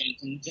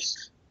situations, and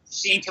just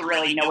seemed to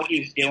really know what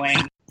he was doing.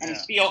 And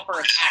his feel for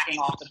attacking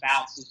off the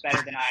bounce was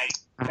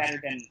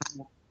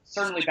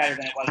certainly better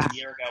than it was a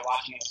year ago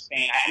watching him in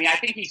Spain. I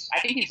think he's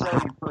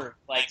really improved.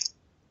 Like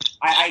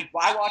I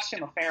watched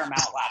him a fair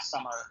amount last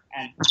summer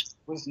and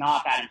was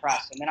not that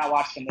impressed, and then I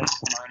watched him this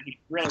summer and he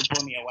really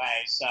blew me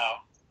away. So.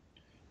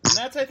 And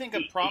that's, I think,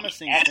 a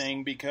promising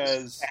thing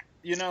because,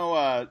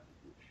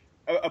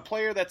 a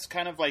player that's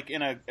kind of like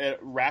in a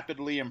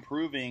rapidly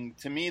improving,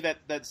 to me,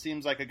 that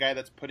seems like a guy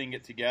that's putting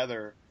it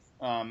together,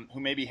 who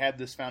maybe had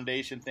this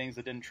foundation, things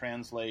that didn't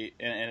translate,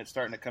 and it's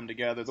starting to come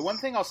together. The one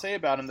thing I'll say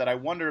about him that I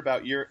wonder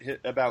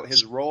about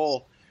his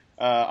role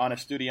on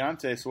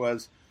Estudiantes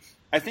was,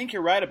 I think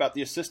you're right about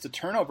the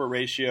assist-to-turnover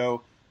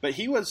ratio, but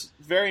he was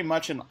very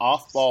much an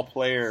off-ball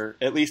player,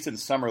 at least in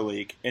Summer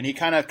League, and he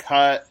kind of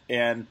cut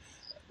and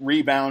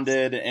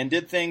rebounded and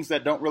did things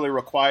that don't really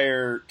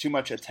require too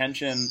much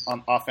attention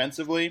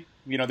offensively.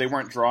 They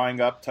weren't drawing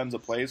up tons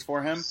of plays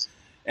for him.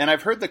 And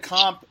I've heard the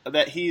comp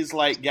that he's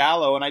like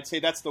Gallo, and I'd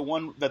say that's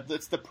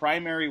the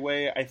primary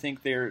way I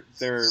think they're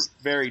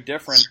very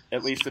different,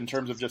 at least in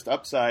terms of just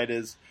upside,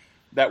 is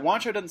that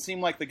Juancho doesn't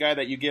seem like the guy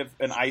that you give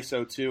an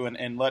ISO to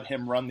and let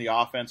him run the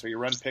offense or you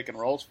run pick and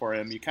rolls for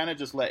him. You kind of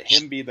just let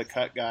him be the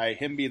cut guy,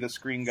 him be the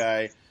screen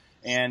guy,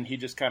 and he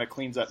just kind of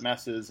cleans up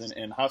messes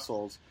and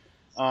hustles.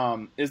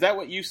 Is that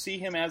what you see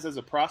him as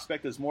a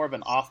prospect, as more of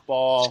an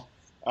off-ball,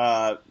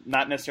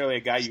 not necessarily a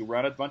guy you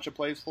run a bunch of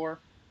plays for?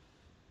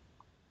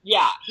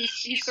 Yeah,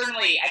 he's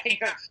certainly, I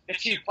think of the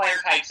two player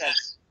types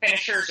as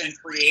finishers and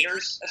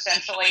creators,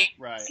 essentially.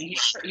 Right. And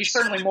he's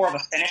certainly more of a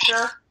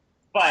finisher,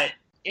 but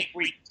if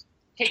we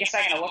take a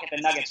second to look at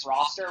the Nuggets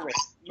roster with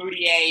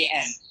Moutier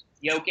and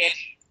Jokic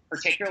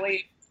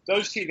particularly,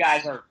 those two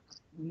guys are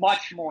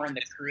much more in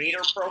the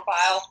creator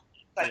profile.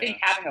 So I think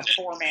having a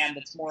four-man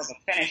that's more of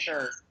a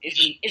finisher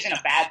isn't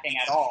a bad thing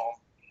at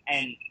all.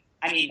 And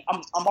I mean,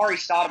 Amari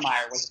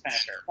Stoudemire was a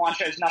finisher.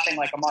 Juancho is nothing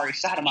like Amari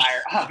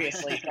Stoudemire,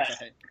 obviously,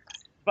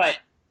 but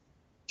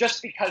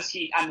just because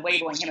I'm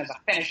labeling him as a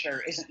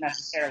finisher isn't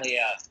necessarily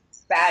a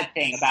bad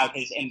thing about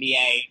his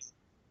NBA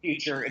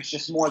future. It's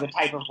just more the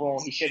type of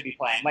role he should be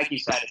playing. Like you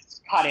said,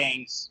 it's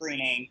cutting,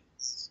 screening,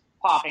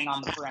 popping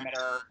on the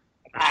perimeter,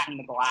 attacking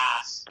the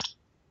glass,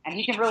 and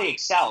he can really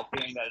excel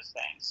doing those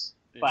things.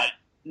 Yeah. But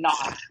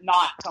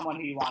not someone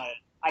who you want to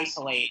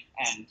isolate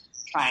and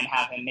try and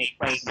have him make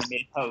plays in the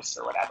mid-post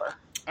or whatever.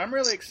 I'm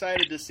really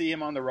excited to see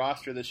him on the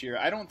roster this year.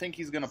 I don't think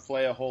he's going to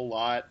play a whole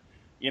lot.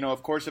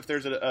 Of course, if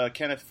there's a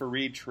Kenneth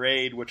Faried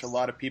trade, which a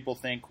lot of people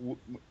think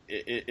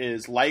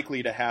is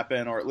likely to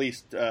happen, or at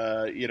least,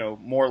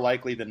 more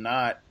likely than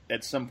not,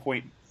 at some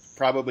point,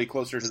 probably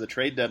closer to the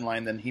trade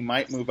deadline, then he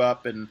might move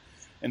up and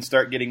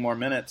start getting more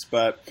minutes.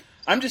 But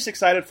I'm just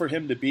excited for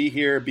him to be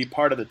here, be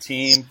part of the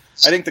team.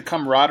 I think the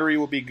camaraderie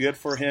will be good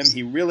for him.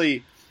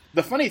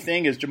 The funny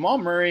thing is Jamal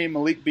Murray,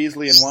 Malik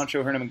Beasley, and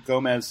Juancho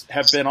Hernangomez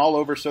have been all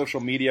over social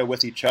media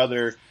with each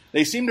other.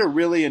 They seem to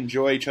really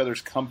enjoy each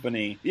other's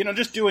company,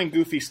 just doing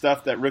goofy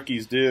stuff that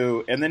rookies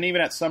do. And then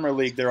even at Summer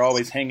League, they're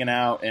always hanging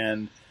out,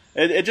 and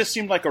it just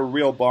seemed like a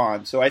real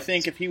bond. So I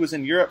think if he was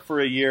in Europe for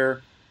a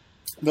year,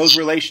 those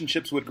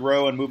relationships would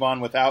grow and move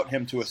on without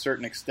him to a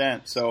certain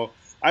extent. So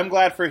I'm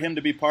glad for him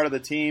to be part of the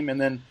team.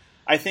 And then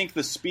I think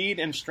the speed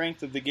and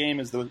strength of the game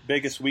is the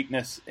biggest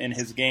weakness in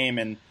his game,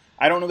 and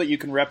I don't know that you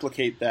can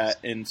replicate that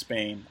in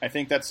Spain. I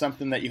think that's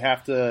something that you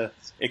have to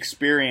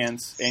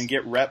experience and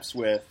get reps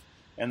with,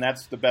 and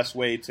that's the best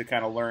way to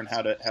kind of learn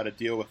how to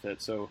deal with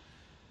it. So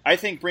I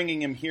think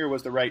bringing him here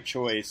was the right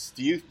choice.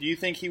 Do you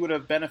think he would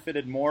have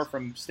benefited more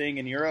from staying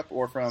in Europe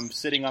or from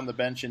sitting on the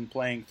bench and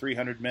playing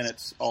 300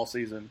 minutes all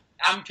season?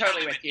 I'm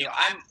totally with you.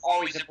 I'm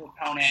always a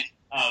proponent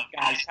of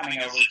guys coming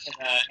over to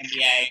the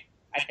NBA.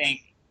 I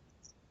think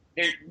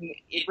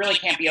it really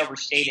can't be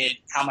overstated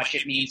how much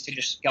it means to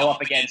just go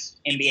up against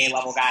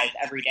NBA-level guys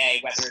every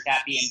day, whether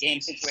that be in game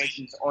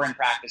situations or in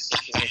practice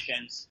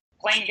situations.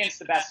 Playing against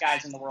the best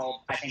guys in the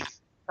world, I think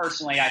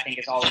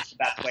is always the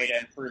best way to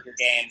improve your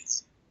game.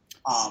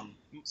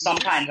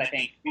 Sometimes I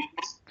think...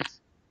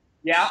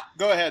 Yeah?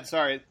 Go ahead,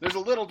 sorry. There's a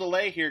little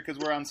delay here because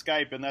we're on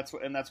Skype, and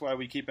that's why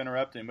we keep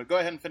interrupting. But go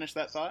ahead and finish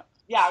that thought.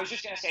 Yeah, I was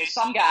just going to say,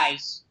 some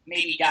guys,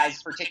 maybe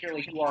guys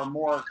particularly who are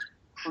more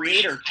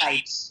creator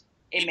types,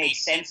 it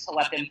makes sense to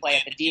let them play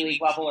at the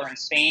D-League level or in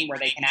Spain where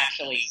they can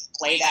actually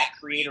play that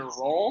creator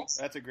role.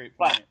 That's a great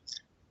point. But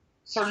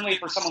certainly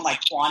for someone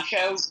like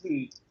Juancho,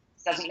 who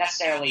isn't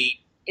necessarily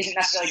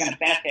going to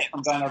benefit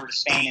from going over to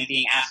Spain and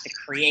being asked to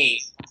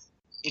create,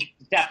 it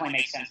definitely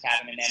makes sense to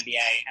have him in the NBA.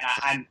 And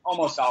I'm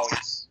almost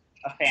always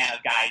a fan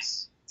of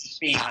guys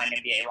just being on an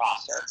NBA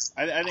roster.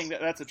 I think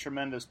that's a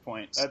tremendous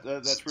point.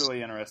 That's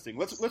really interesting.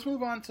 Let's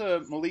move on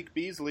to Malik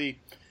Beasley,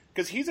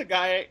 because he's a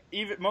guy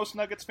even most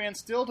Nuggets fans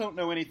still don't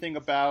know anything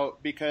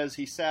about because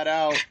he sat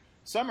out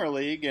Summer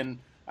League, and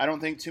I don't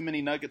think too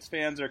many Nuggets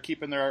fans are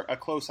keeping a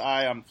close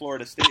eye on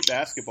Florida State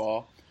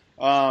basketball.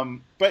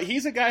 But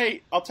he's a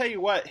guy, I'll tell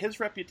you what, his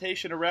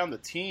reputation around the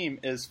team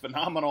is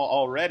phenomenal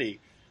already.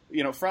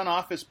 Front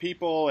office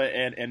people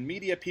and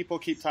media people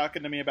keep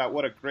talking to me about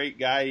what a great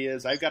guy he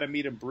is. I've got to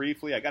meet him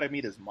briefly. I got to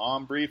meet his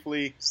mom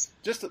briefly.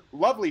 Just a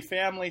lovely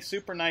family,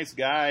 super nice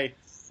guy.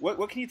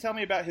 What can you tell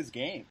me about his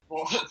game?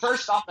 Well,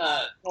 first on the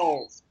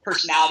whole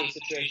personality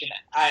situation,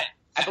 I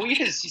believe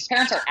his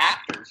parents are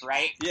actors,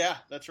 right? Yeah,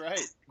 that's right.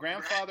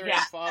 Grandfather and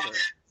father.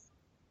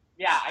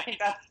 Yeah, I think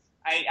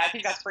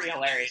that's pretty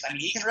hilarious. I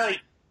mean, you can really,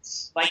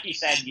 like you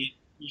said,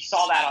 you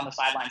saw that on the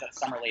sidelines at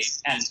Summer League,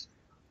 and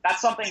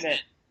that's something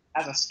that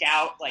as a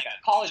scout, like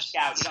a college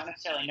scout, you don't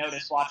necessarily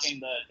notice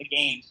watching the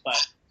games,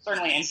 but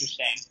certainly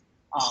interesting.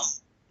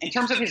 In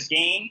terms of his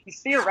game,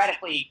 he's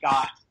theoretically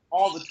got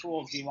all the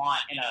tools you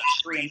want in a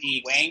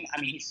 3-and-D wing.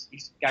 I mean,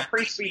 he's got a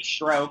pretty sweet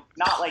stroke,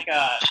 not like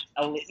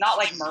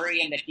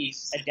Murray in that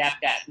he's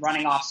adept at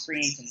running off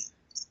screens and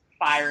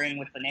firing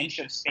with an inch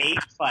of space,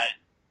 but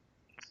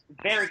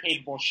very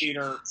capable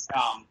shooter.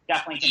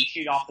 Definitely can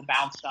shoot off the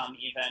bounce some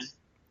even,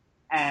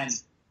 and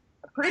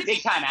a pretty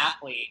big time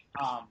athlete.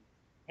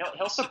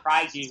 He'll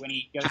surprise you when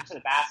he goes to the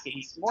basket.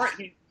 He's more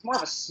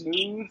of a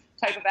smooth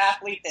type of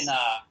athlete than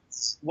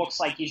looks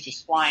like he's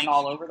just flying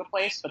all over the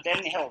place. But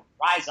then he'll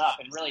rise up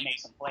and really make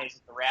some plays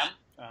at the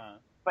rim.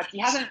 But he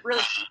hasn't.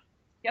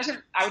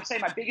 I would say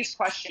my biggest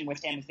question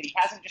with him is that he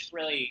hasn't just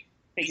really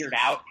figured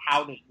out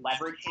how to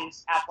leverage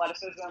his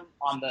athleticism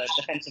on the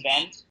defensive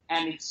end.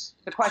 And it's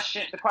the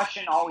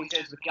question always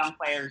is with young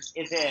players: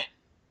 is it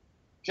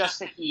just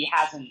that he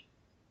hasn't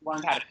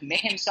learned how to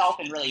commit himself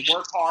and really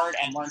work hard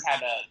and learned how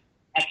to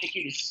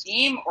execute his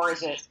scheme, or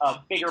is it a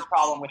bigger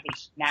problem with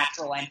his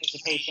natural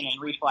anticipation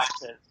and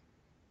reflexes?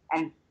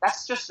 And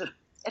that's just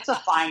it's a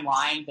fine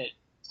line that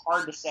it's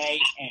hard to say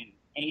in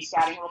any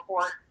scouting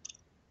report.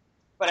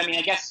 But I mean,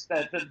 I guess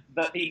the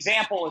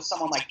example is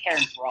someone like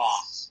Terrence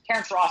Ross.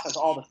 Terrence Ross has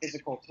all the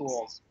physical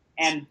tools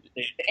and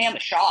the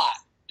shot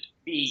to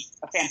be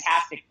a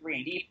fantastic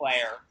 3-and-D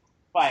player,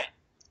 but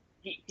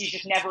he's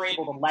just never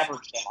able to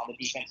leverage them on the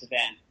defensive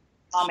end.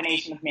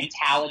 Combination of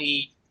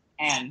mentality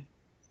and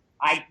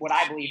what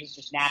I believe is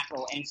just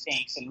natural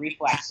instincts and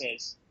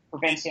reflexes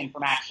prevents him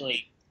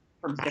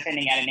from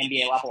defending at an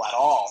NBA level at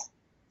all.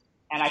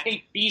 And I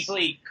think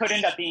Beasley could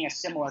end up being a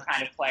similar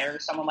kind of player to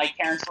someone like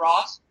Terrence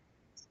Ross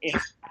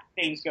if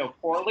things go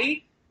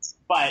poorly,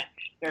 but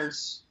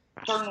there's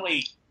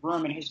certainly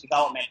room in his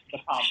development to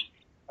become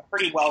a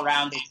pretty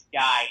well-rounded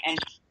guy. And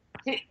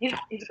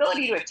his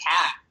ability to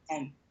attack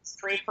and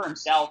create for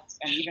himself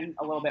and even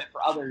a little bit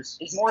for others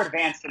is more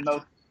advanced than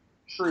most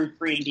true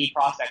 3-and-D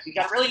prospects. He's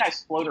got a really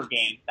nice floater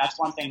game. That's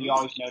one thing you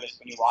always notice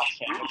when you watch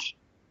him, which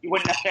you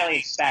wouldn't necessarily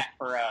expect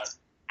for a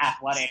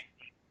athletic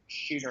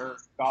shooter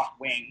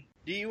wing.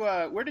 Do you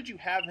where did you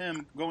have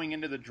him going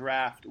into the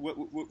draft?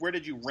 Where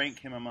did you rank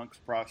him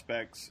amongst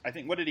prospects? I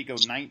think, what did he go,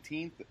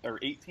 19th or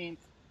 18th?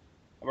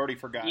 I've already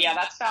forgotten. Yeah,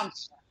 that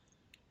sounds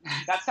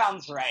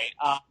right.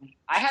 I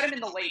had him in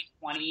the late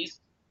 20s.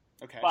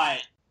 Okay.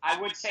 But I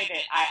would say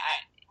that I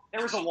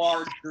there was a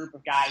large group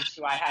of guys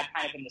who I had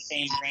kind of in the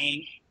same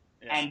range.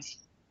 Yeah. And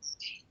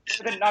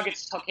the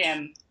Nuggets took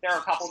him. There are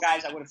a couple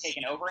guys I would have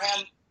taken over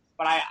him,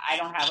 but I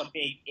don't have a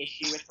big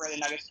issue with where the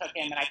Nuggets took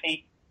him. And I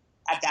think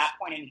at that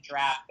point in the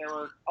draft, there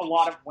were a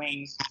lot of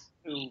wings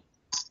who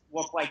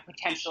looked like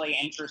potentially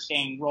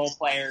interesting role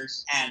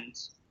players, and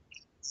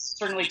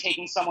certainly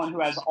taking someone who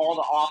has all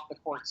the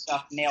off-the-court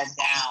stuff nailed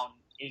down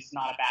is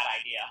not a bad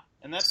idea.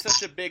 And that's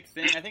such a big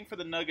thing. I think for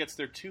the Nuggets,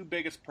 their two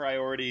biggest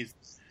priorities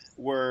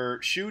were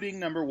shooting,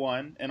 number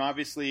one, and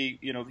obviously,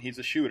 he's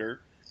a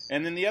shooter.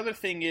 And then the other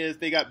thing is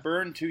they got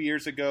burned 2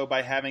 years ago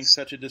by having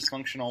such a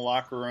dysfunctional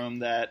locker room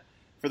that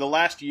for the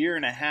last year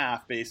and a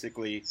half,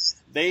 basically,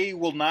 they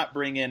will not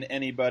bring in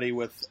anybody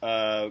with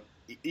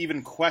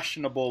even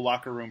questionable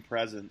locker room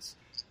presence.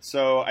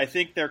 So I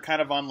think they're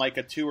kind of on like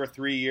a 2 or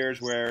 3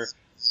 years where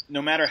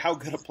no matter how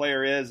good a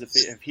player is,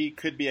 if he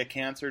could be a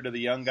cancer to the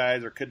young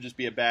guys or could just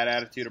be a bad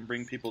attitude and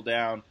bring people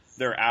down,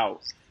 they're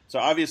out. So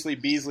obviously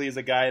Beasley is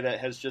a guy that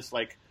has just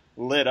like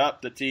lit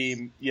up the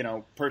team,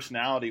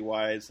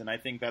 personality-wise, and I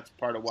think that's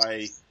part of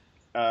why,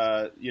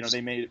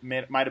 they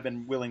might have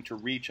been willing to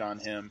reach on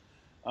him.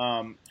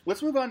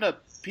 Let's move on to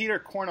Peter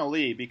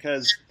Corneli,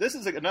 because this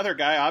is another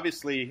guy,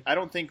 obviously, I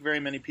don't think very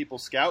many people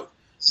scout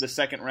the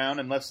second round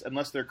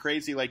unless they're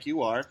crazy like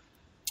you are.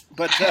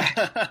 But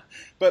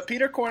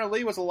Peter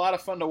Corneli was a lot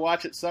of fun to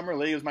watch at Summer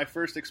League. It was my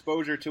first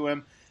exposure to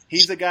him.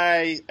 He's a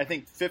guy, I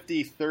think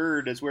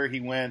 53rd is where he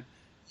went.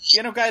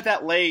 Guy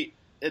that late,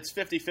 it's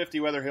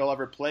 50-50 whether he'll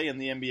ever play in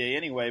the NBA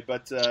anyway.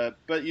 But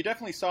you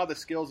definitely saw the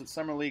skills at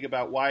Summer League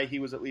about why he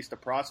was at least a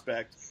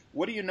prospect.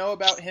 What do you know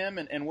about him,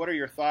 and what are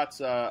your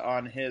thoughts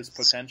on his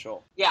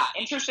potential? Yeah,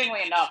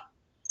 interestingly enough,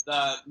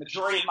 the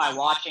majority of my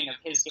watching of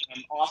his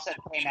game also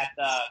came at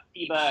the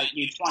FIBA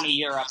U20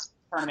 Europe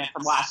tournament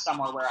from last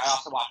summer, where I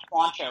also watched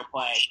Juancho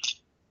play.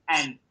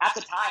 And at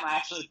the time, I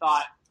actually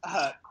thought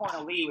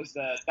Corneli was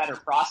the better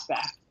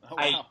prospect. Oh,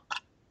 wow.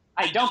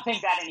 I don't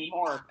think that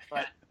anymore,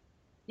 but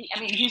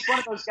he's one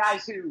of those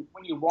guys who,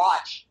 when you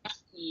watch,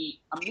 he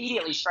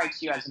immediately strikes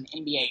you as an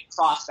NBA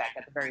prospect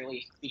at the very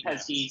least,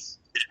 because he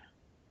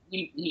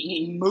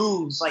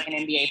moves like an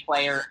NBA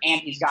player,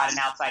 and he's got an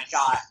outside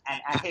shot, and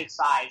at his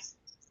size,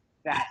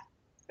 that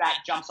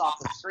jumps off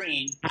the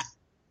screen.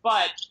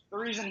 But the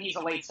reason he's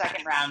a late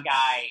second round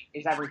guy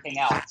is everything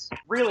else.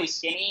 Really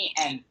skinny,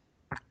 and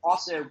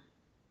also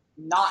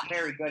not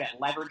very good at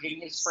leveraging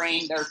his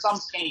frame. There are some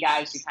skinny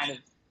guys who kind of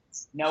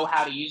know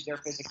how to use their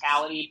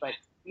physicality, but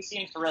he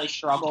seems to really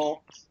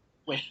struggle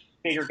with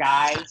bigger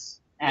guys.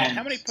 And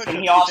how many push-ups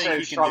he do also you think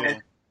he struggles.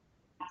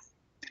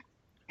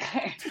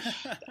 can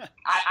do?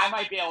 I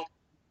might be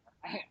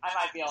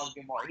able to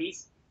do more.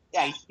 He's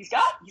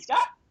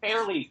got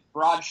fairly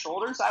broad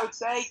shoulders, I would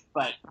say,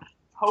 but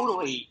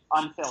totally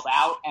unfilled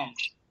out and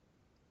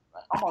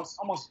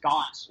almost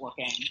gaunt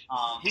looking.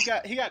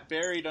 He got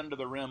buried under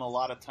the rim a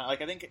lot of times.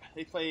 Like, I think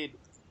they played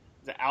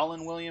the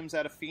Allen Williams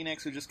out of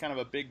Phoenix, who's just kind of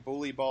a big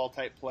bully ball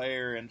type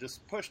player, and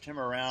just pushed him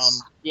around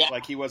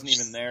like he wasn't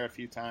even there a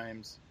few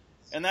times.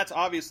 And that's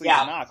obviously a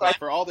knock. Like,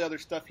 for all the other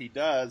stuff he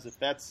does, if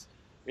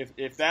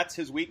that's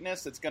his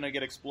weakness, it's going to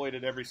get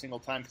exploited every single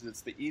time because it's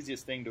the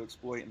easiest thing to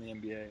exploit in the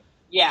NBA.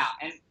 Yeah,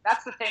 and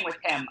that's the thing with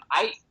him.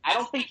 I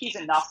don't think he's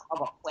enough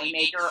of a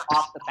playmaker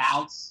off the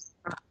bounce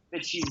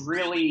that you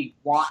really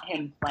want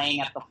him playing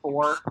at the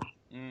 4.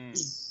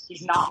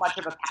 He's not much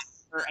of a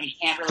passer, and he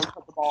can't really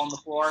put the ball on the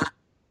floor.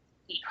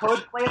 He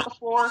could play at the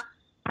 4,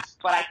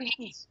 but I think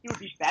he would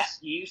be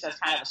best used as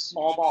kind of a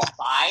small ball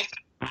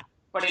 5.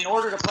 But in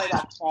order to play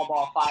that small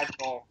ball 5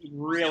 role, he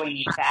really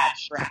needs to add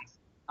strength.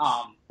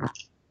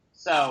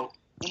 So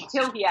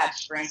until he adds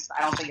strength,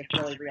 I don't think it's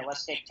really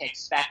realistic to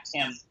expect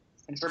him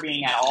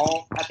contributing at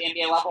all at the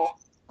NBA level.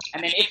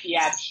 And then if he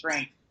adds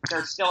strength,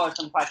 there still are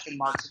some question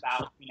marks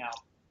about,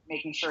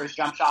 making sure his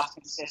jump shot's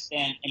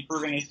consistent,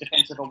 improving his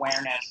defensive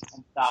awareness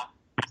and stuff.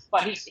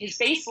 But his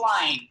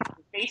baseline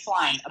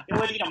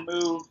ability to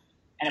move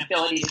and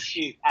ability to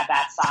shoot at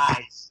that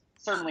size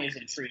certainly is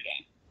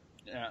intriguing.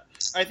 Yeah,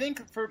 I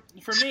think for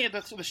me,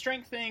 the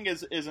strength thing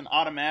is an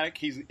automatic.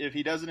 If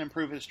he doesn't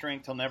improve his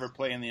strength, he'll never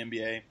play in the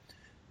NBA.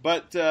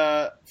 But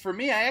for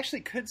me, I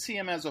actually could see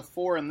him as a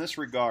 4 in this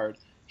regard.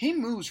 He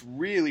moves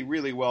really,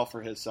 really well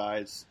for his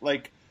size.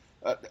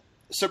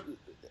 So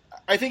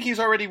I think he's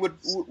already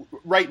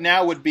right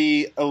now would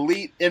be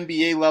elite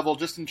NBA level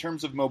just in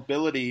terms of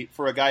mobility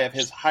for a guy of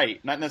his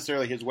height, not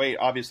necessarily his weight.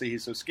 Obviously,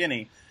 he's so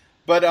skinny.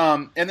 But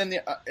and then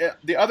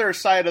the other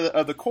side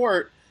of the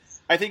court,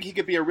 I think he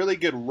could be a really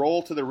good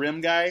roll to the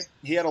rim guy.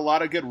 He had a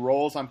lot of good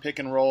rolls on pick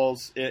and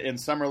rolls in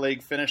summer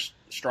league. Finished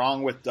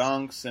strong with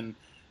dunks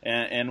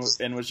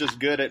and was just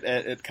good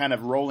at kind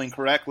of rolling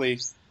correctly.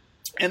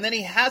 And then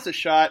he has a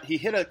shot. He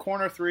hit a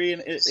corner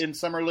 3 in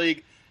summer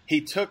league.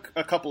 He took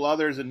a couple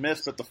others and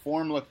missed, but the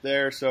form looked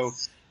there. So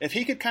if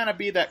he could kind of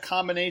be that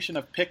combination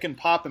of pick and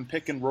pop and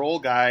pick and roll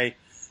guy,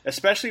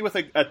 especially with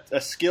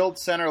a skilled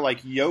center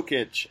like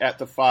Jokic at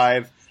the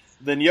 5,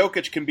 then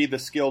Jokic can be the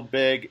skilled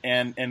big,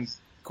 and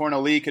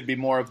Cornelie could be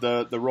more of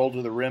the roll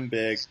to the rim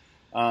big.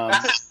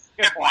 That's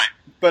a good point.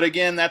 But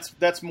again,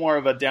 that's more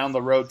of a down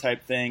the road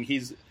type thing.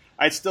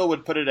 I still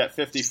would put it at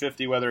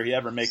 50-50 whether he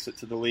ever makes it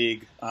to the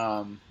league.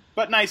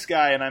 But nice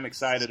guy, and I'm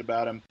excited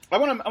about him. I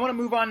want to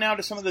move on now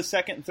to some of the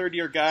second and third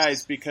year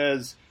guys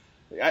because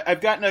I've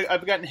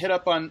gotten hit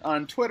up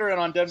on Twitter and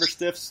on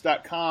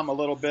DenverStiffs.com a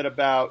little bit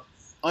about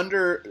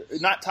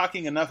not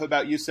talking enough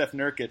about Jusuf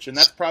Nurkic, and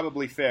that's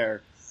probably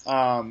fair.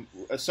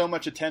 So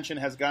much attention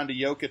has gone to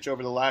Jokic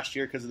over the last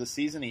year because of the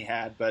season he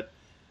had, but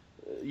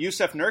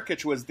Jusuf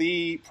Nurkic was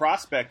the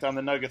prospect on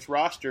the Nuggets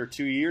roster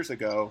 2 years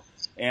ago,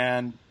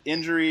 and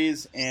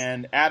injuries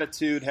and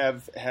attitude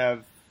have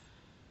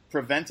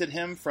prevented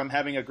him from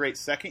having a great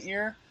second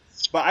year.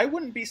 But I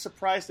wouldn't be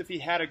surprised if he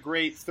had a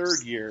great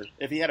third year,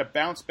 if he had a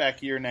bounce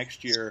back year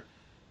next year.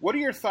 What are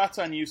your thoughts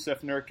on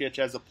Jusuf Nurkic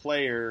as a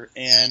player,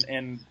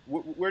 and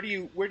where do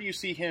you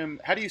see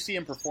him? How do you see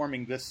him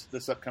performing this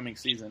upcoming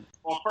season?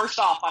 Well, first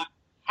off, I'm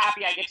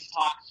happy I get to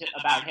talk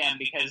about him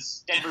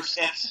because Denver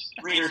Stiffs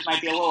readers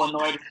might be a little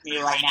annoyed with me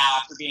right now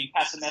after being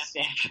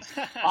pessimistic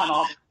on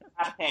all the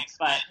draft picks.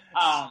 But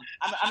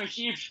I'm a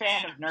huge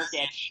fan of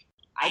Nurkic.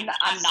 I'm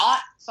not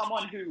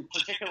someone who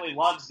particularly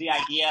loves the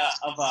idea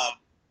of a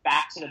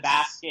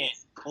back-to-the-basket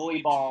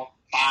bully ball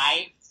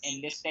 5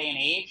 in this day and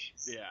age.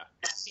 Yeah.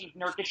 See,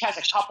 Nurkic has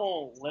a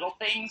couple little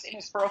things in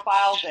his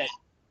profile that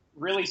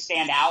really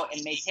stand out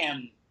and make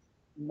him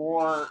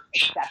more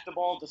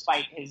acceptable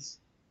despite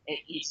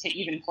to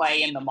even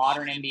play in the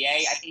modern NBA.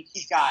 I think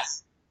he's got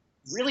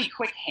really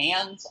quick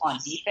hands on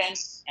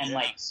defense and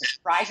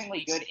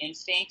surprisingly good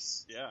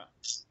instincts. Yeah.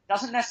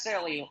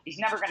 He's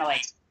never going to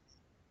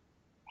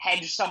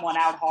hedge someone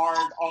out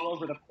hard all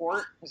over the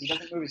court because he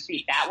doesn't move his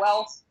feet that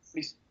well.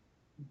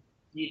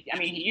 He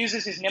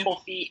uses his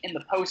nimble feet in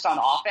the post on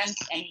offense,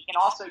 and he can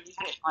also use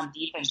it on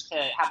defense to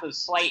have those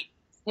slight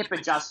hip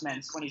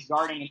adjustments when he's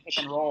guarding and pick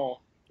and roll.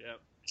 Yep.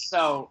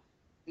 So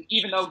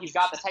even though he's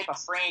got the type of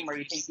frame where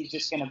you think he's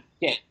just going to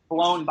get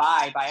blown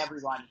by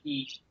everyone,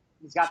 he's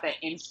got the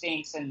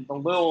instincts and the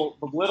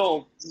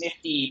little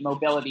nifty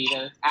mobility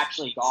to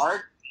actually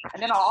guard.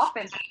 And then on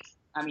offense,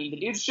 the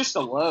dude's just a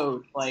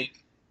load.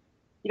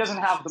 He doesn't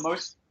have the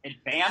most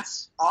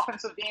advanced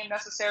offensive game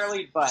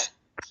necessarily, but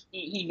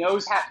he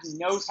knows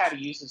how to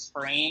use his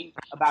frame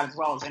about as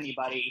well as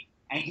anybody,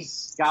 and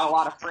he's got a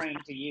lot of frame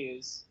to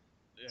use.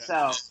 Yeah.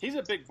 So he's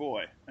a big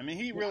boy.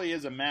 He really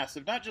is a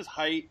massive, not just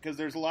height, because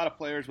there's a lot of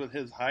players with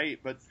his height,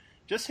 but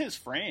just his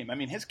frame.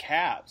 His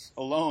calves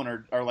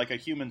alone are like a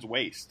human's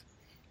waist.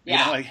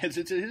 It's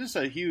just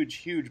a huge,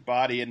 huge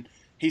body, and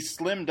he's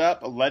slimmed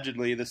up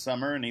allegedly this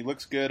summer, and he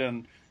looks good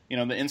on the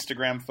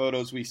Instagram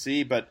photos we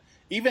see, but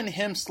even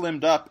him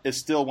slimmed up is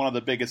still one of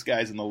the biggest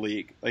guys in the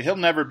league. He'll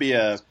never be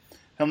a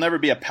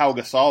Pau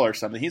Gasol or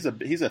something. He's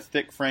a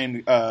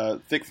thick-framed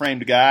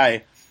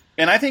guy.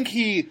 And I think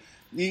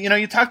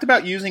you talked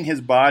about using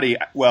his body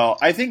well.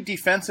 I think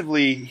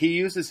defensively he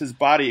uses his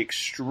body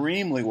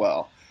extremely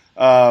well.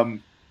 I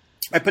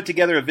put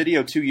together a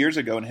video 2 years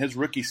ago in his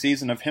rookie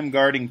season of him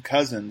guarding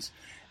Cousins.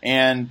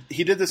 And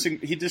he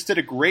just did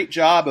a great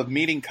job of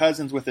meeting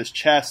Cousins with his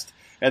chest.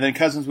 And then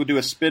Cousins would do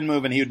a spin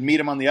move, and he would meet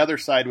him on the other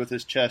side with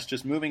his chest,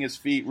 just moving his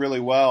feet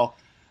really well.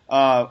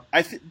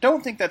 I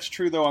don't think that's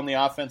true, though, on the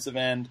offensive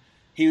end.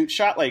 He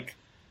shot,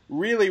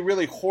 really,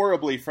 really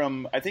horribly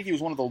from – I think he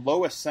was one of the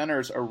lowest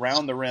centers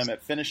around the rim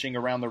at finishing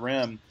around the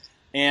rim.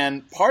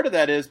 And part of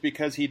that is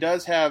because he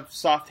does have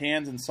soft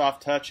hands and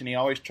soft touch, and he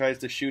always tries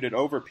to shoot it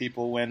over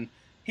people when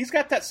he's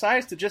got that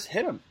size to just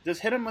hit him.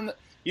 Just hit him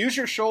use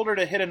your shoulder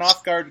to hit an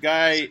off-guard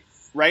guy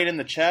right in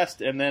the chest,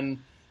 and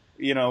then,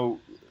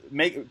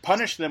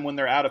 punish them when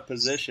they're out of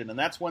position, and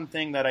that's one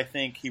thing that I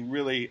think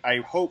I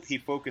hope he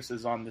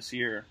focuses on this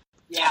year.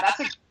 Yeah,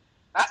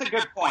 that's a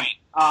good point.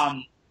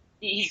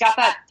 He's got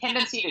that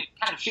tendency to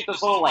kind of shoot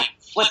those little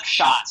flip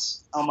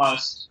shots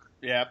almost.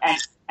 Yeah.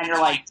 And you're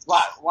like,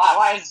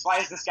 why is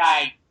this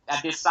guy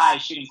at this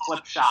size shooting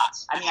flip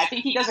shots? I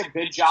think he does a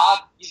good job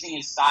using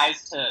his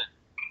size to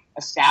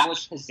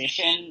establish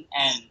position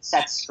and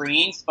set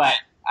screens, but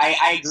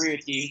I agree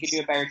with you. He could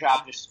do a better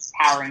job just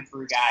powering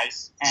through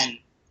guys and.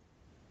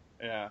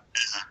 Yeah.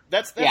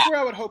 That's where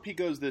I would hope he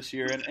goes this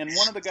year. And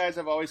one of the guys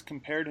I've always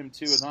compared him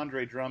to is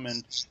Andre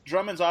Drummond.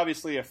 Drummond's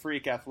obviously a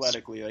freak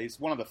athletically. He's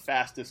one of the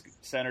fastest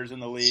centers in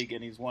the league,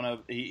 and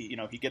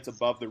he gets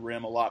above the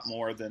rim a lot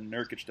more than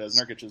Nurkic does.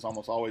 Nurkic is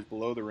almost always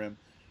below the rim.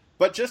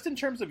 But just in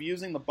terms of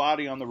using the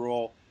body on the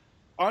roll,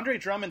 Andre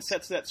Drummond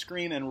sets that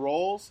screen and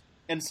rolls,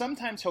 and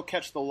sometimes he'll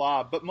catch the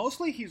lob, but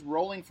mostly he's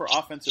rolling for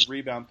offensive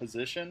rebound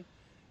position.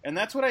 And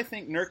that's what I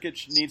think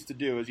Nurkic needs to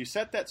do, is you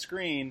set that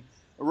screen,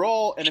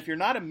 roll, and if you're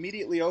not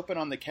immediately open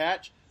on the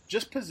catch,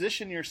 just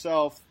position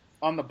yourself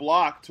on the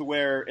block to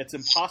where it's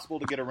impossible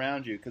to get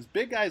around you. Because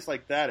big guys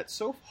like that, it's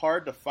so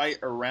hard to fight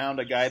around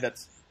a guy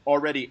that's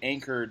already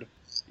anchored,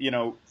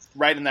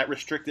 right in that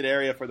restricted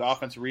area for the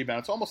offensive rebound.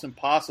 It's almost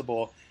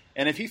impossible.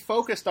 And if he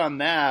focused on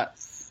that,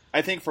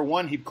 I think for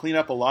one, he'd clean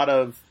up a lot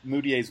of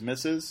Moutier's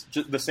misses,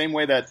 just the same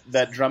way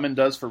that Drummond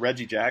does for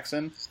Reggie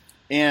Jackson.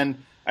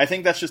 And I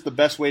think that's just the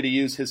best way to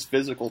use his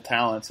physical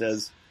talents,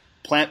 as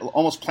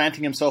almost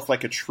planting himself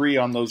like a tree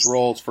on those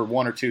rolls for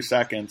 1 or 2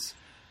 seconds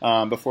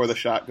before the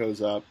shot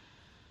goes up.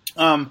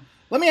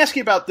 Let me ask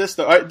you about this,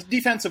 though.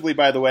 Defensively,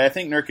 by the way, I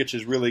think Nurkic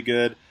is really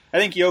good. I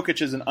think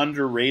Jokic is an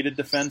underrated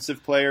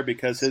defensive player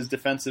because his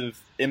defensive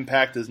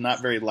impact is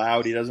not very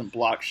loud. He doesn't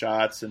block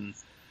shots and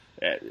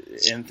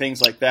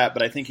things like that,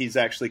 but I think he's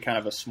actually kind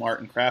of a smart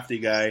and crafty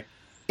guy.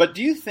 But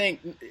do you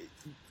think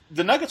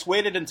the Nuggets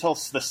waited until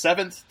the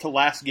 7th to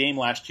last game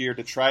last year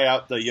to try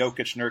out the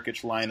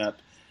Jokic-Nurkic lineup,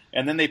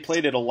 and then they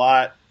played it a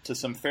lot to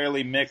some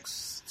fairly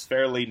mixed,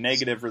 fairly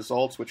negative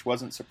results, which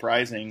wasn't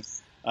surprising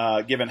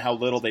given how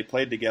little they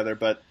played together.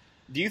 But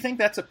do you think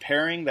that's a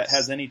pairing that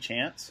has any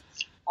chance?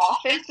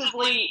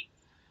 Offensively,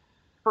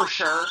 for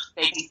sure,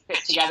 they can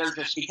fit together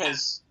just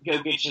because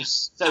Jokic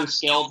is so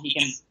skilled. He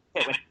can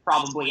fit with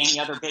probably any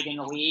other big in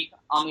the league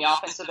on the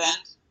offensive end.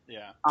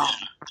 Yeah.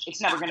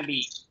 It's never going to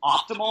be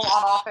optimal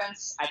on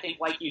offense. I think,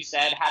 like you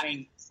said,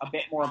 having a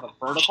bit more of a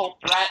vertical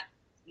threat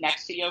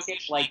next to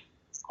Jokic, like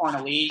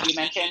Cornelie you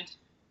mentioned,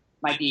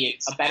 might be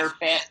a better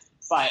fit,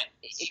 but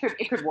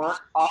it could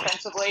work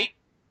offensively.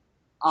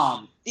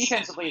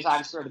 Defensively is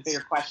obviously where the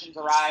bigger questions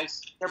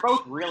arise. They're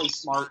both really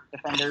smart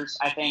defenders,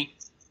 I think.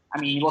 I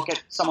mean, you look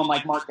at someone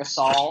like Marc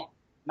Gasol,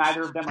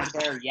 neither of them are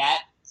there yet,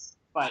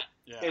 but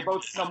they're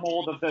both in the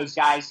mold of those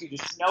guys who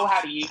just know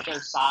how to use their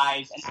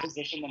size and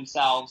position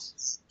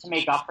themselves to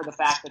make up for the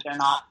fact that they're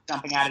not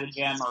jumping out of the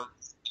gym or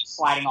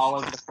sliding all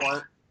over the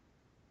court.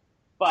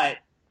 But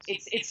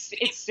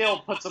it still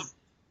puts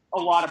a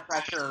lot of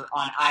pressure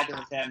on either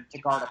of them to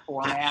guard a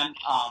 4-man.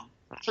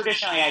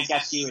 Traditionally, I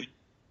guess you would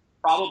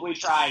probably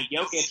try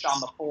Jokic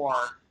on the 4,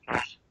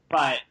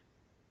 but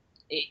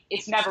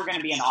it's never going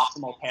to be an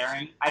optimal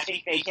pairing. I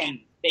think they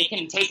can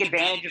take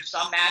advantage of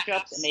some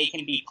matchups and they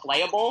can be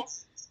playable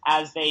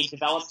as they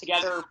develop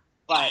together,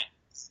 but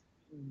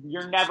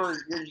they're never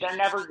going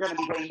to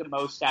be getting the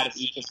most out of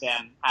each of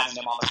them having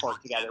them on the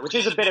court together, which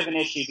is a bit of an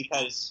issue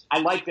because I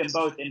like them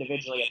both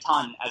individually a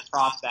ton as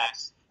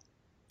prospects.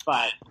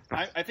 But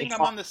I think I'm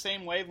on the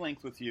same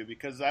wavelength with you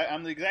because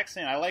I'm the exact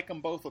same. I like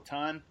them both a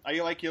ton. I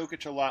like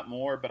Jokic a lot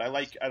more, but I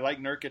like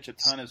Nurkic a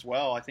ton as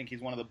well. I think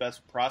he's one of the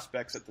best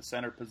prospects at the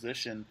center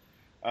position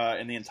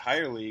in the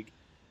entire league,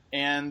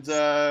 and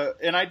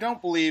I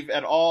don't believe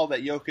at all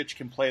that Jokic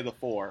can play the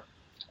 4.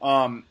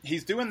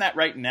 He's doing that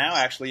right now,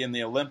 actually, in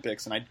the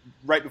Olympics. And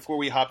right before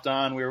we hopped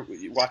on, we were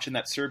watching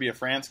that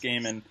Serbia-France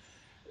game, and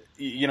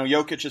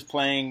Jokic is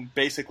playing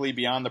basically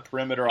beyond the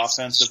perimeter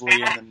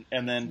offensively,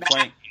 and then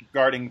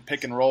guarding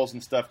pick and rolls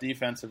and stuff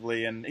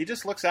defensively. And he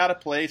just looks out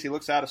of place. He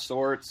looks out of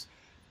sorts.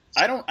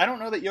 I don't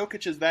know that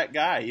Jokic is that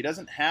guy. He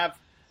doesn't have,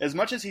 as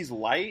much as he's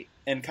light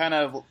and kind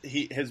of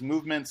his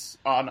movements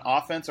on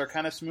offense are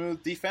kind of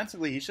smooth.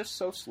 Defensively, he's just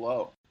so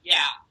slow. Yeah,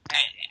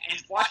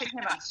 and watching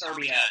him on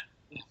Serbia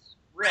is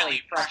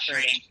really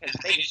frustrating because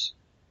they just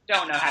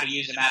don't know how to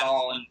use him at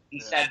all, and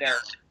instead they're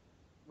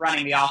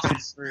running the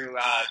offense through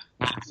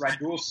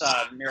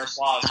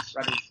Miroslav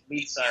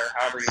Raduljica, or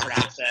however you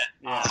pronounce it.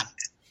 Yeah.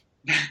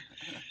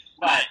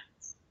 But,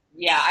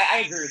 yeah, I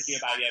agree with you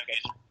about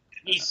Jokic.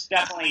 He's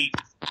definitely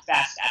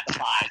best at the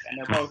 5, and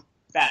they're both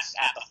best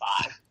at the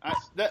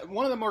 5.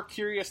 One of the more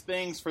curious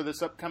things for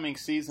this upcoming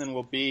season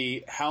will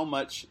be how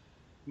much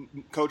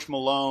Coach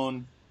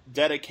Malone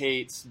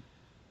dedicates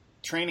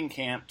training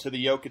camp to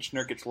the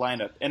Jokic-Nurkic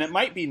lineup. And it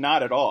might be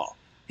not at all.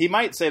 He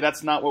might say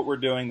that's not what we're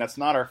doing, that's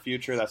not our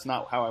future, that's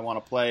not how I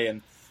want to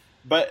play.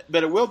 But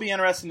it will be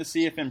interesting to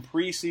see if in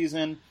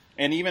preseason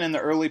and even in the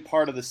early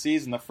part of the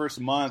season, the first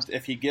month,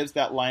 if he gives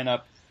that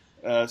lineup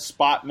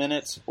spot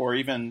minutes or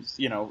even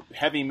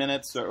heavy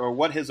minutes or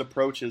what his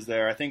approach is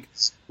there. I think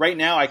right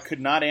now I could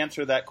not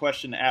answer that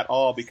question at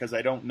all because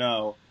I don't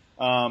know.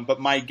 But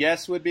my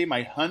guess would be,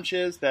 my hunch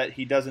is that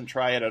he doesn't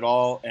try it at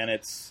all, and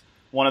it's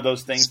one of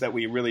those things that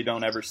we really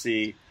don't ever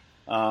see.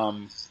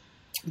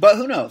 But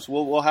who knows?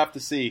 We'll have to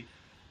see.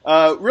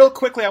 Real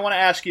quickly, I want to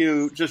ask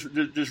you just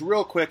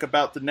real quick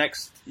about the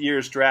next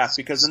year's draft,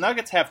 because the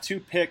Nuggets have 2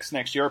 picks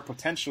next year, or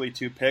potentially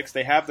 2 picks.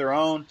 They have their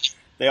own.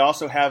 They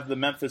also have the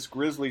Memphis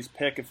Grizzlies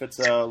pick if it's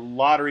a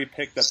lottery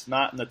pick that's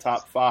not in the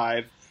top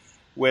 5.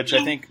 which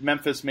I think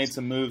Memphis made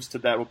some moves to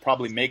that will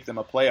probably make them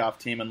a playoff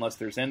team unless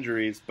there's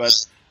injuries. But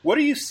what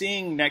are you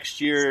seeing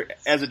next year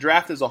as a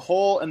draft as a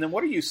whole? And then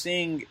what are you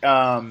seeing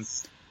kind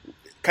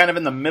of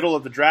in the middle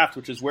of the draft,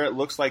 which is where it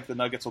looks like the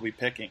Nuggets will be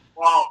picking?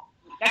 Well,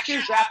 next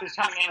year's draft is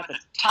coming in with a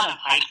ton of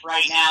hype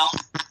right now.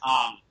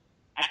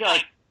 I feel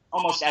like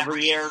almost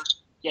every year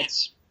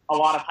gets a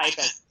lot of hype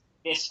at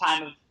this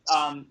time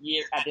of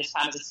year, at this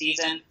time of the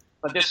season.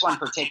 But this one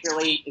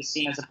particularly is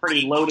seen as a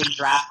pretty loaded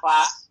draft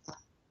class.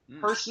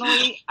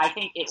 Personally, I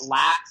think it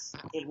lacks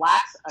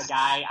a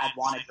guy I'd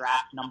want to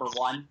draft number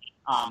one.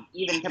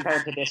 Even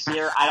compared to this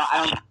year,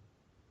 I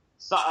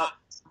don't.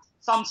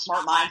 Some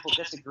smart minds will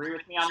disagree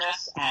with me on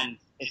this, and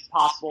it's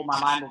possible my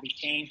mind will be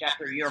changed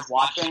after a year of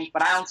watching.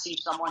 But I don't see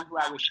someone who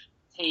I would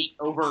take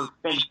over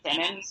Ben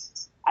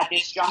Simmons at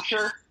this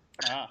juncture.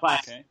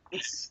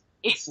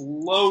 It's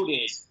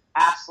loaded,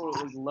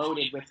 absolutely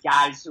loaded with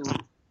guys who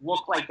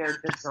look like they're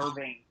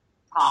deserving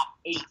top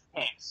 8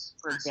 picks,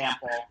 for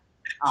example.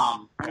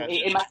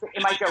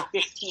 It might go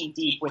 15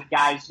 deep with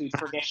guys who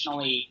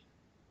traditionally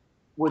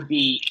would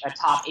be a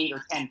top 8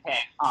 or 10 pick,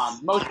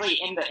 mostly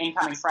in the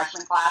incoming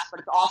freshman class, but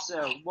it's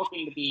also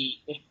looking to be,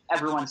 if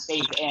everyone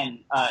stays in,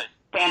 a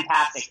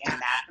fantastic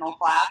international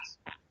class,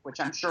 which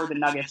I'm sure the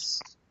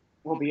Nuggets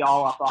will be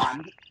all up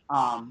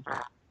on.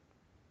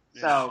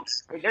 So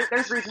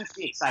there's reasons to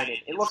be excited.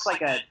 It looks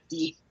like a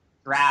deep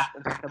draft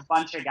of a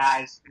bunch of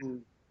guys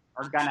who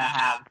are going to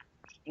have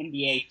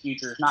NBA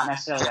futures, not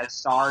necessarily as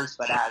stars,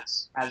 but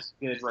as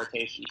good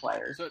rotation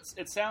players. So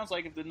it sounds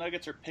like if the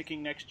Nuggets are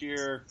picking next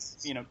year,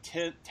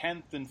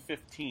 10th and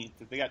 15th,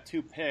 if they got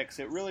 2 picks,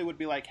 it really would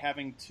be like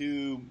having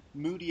 2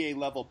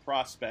 Moutier-level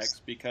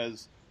prospects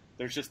because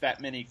there's just that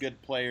many good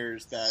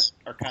players that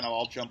are kind of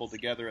all jumbled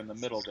together in the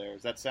middle there.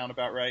 Does that sound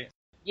about right?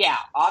 Yeah,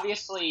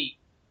 obviously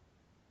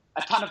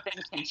a ton of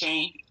things can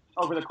change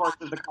over the course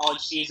of the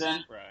college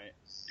season. Right.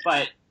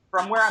 But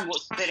from where I'm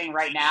sitting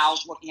right now,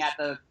 looking at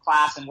the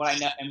class and what I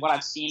know and what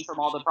I've seen from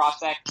all the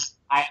prospects,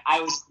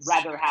 I would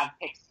rather have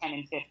picks 10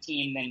 and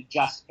 15 than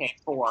just pick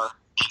 4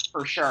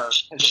 for sure,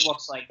 because it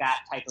looks like that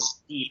type of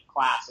deep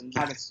class, and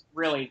Nuggets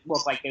really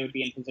look like they would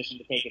be in position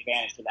to take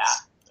advantage of that.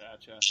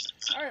 Gotcha.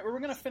 All right, well, we're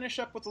going to finish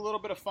up with a little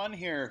bit of fun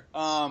here,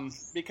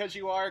 because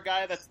you are a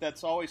guy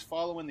that's always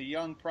following the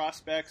young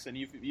prospects, and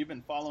you've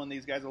been following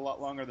these guys a lot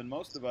longer than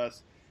most of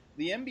us.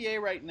 The NBA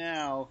right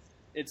now,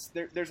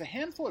 there's a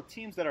handful of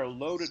teams that are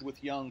loaded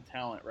with young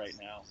talent right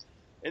now.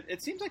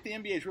 It seems like the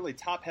NBA is really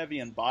top-heavy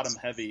and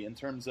bottom-heavy in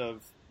terms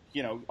of,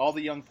 all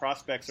the young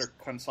prospects are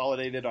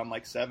consolidated on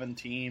like 7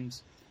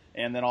 teams,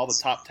 and then all the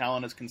top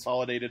talent is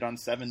consolidated on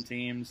 7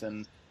 teams,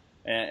 and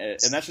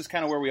that's just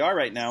kind of where we are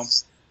right now.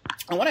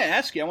 I want to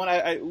ask you.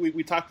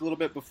 We talked a little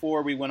bit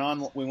before we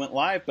went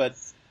live, but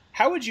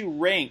how would you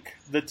rank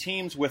the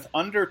teams with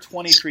under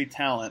 23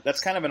 talent? That's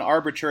kind of an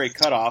arbitrary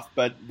cutoff,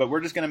 but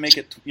we're just going to make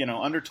it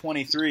under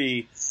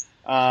 23.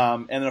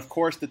 And then of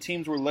course the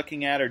teams we're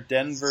looking at are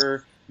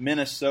Denver,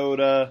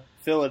 Minnesota,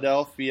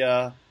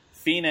 Philadelphia.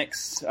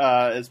 Phoenix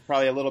is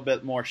probably a little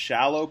bit more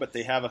shallow, but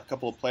they have a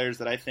couple of players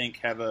that I think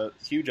have a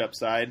huge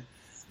upside.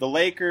 The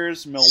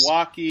Lakers,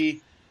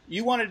 Milwaukee.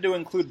 You wanted to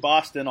include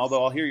Boston,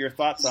 although I'll hear your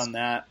thoughts on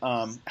that.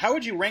 How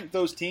would you rank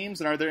those teams,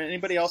 and are there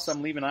anybody else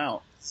I'm leaving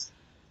out?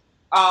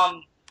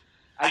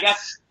 I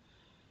guess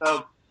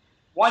the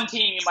one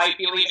team you might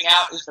be leaving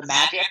out is the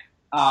Magic.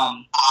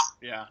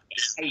 Yeah.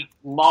 I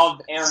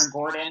love Aaron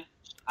Gordon.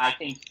 I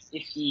think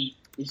if he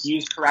is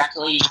used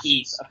correctly,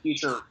 he's a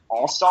future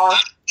all-star.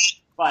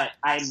 But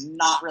I'm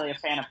not really a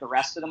fan of the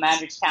rest of the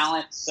Magic's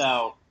talent,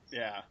 so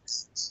yeah,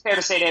 it's fair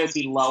to say they would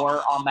be lower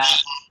on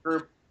that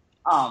group.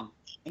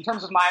 In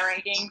terms of my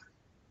ranking,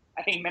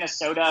 I think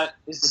Minnesota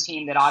is the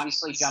team that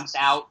obviously jumps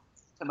out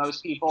to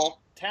most people.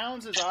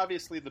 Towns is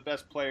obviously the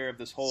best player of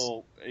this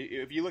whole.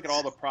 If you look at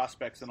all the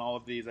prospects in all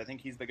of these, I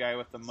think he's the guy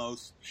with the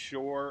most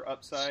sure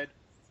upside.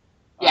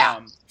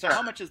 Yeah. So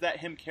how much is that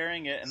him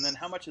carrying it, and then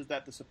how much is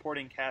that the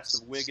supporting cast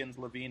of Wiggins,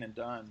 Levine, and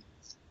Dunn?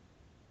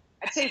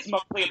 I'd say it's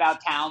mostly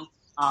about Towns.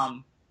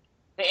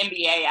 The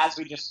NBA, as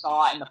we just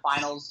saw in the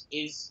finals,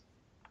 is,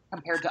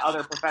 compared to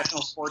other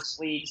professional sports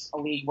leagues, a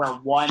league where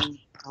one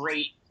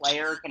great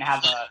player can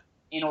have an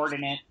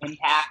inordinate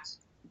impact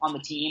on the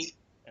team.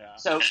 Yeah.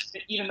 So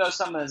even though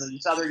some of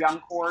these other young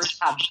cores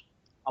have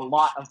a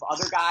lot of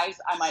other guys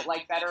I might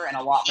like better and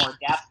a lot more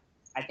depth,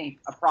 I think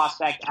a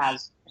prospect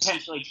as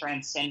potentially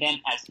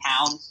transcendent as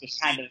Towns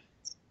just kind of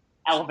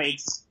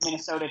elevates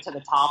Minnesota to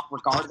the top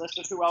regardless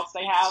of who else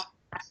they have.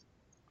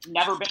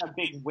 Never been a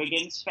big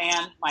Wiggins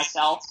fan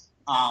myself.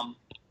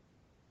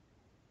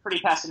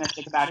 Pretty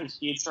pessimistic about his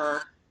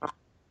future.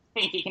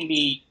 Think he can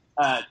be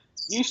a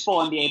useful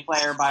NBA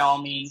player by all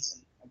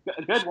means,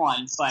 a good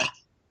one, but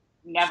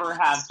never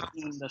have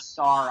seen the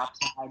star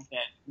upside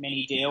that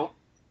many do.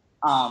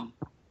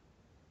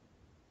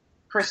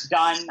 Chris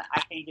Dunn,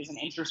 I think, is an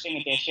interesting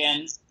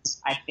addition.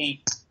 I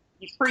think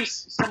he's pretty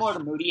similar to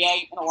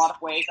Moutier in a lot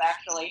of ways,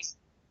 actually.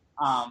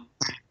 I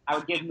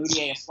would give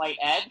Moutier a slight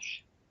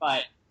edge,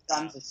 but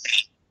Dunn's a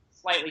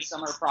slightly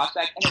similar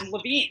prospect. And then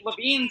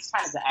Levine's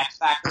kind of the X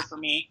factor for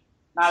me.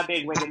 not a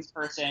big Wiggins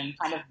person,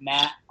 kind of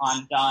meh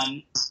on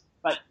Dunn.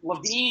 But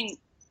LaVine,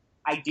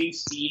 I do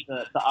see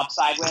the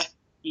upside with.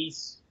 He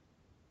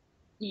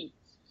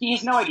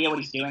has no idea what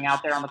he's doing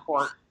out there on the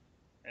court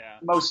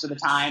most of the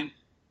time.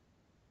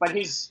 But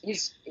he's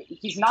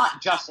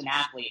not just an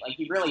athlete. Like,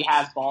 he really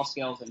has ball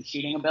skills and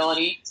shooting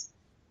ability.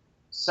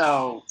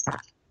 So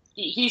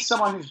he's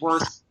someone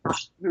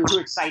who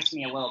excites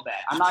me a little bit.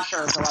 I'm not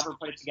sure if he'll ever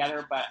put it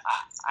together, but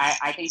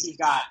I think he's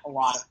got a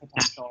lot of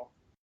potential.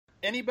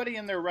 Anybody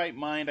in their right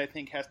mind, I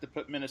think, has to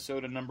put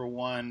Minnesota number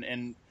one.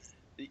 And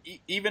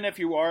even if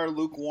you are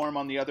lukewarm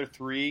on the other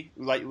three,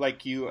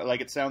 like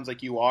it sounds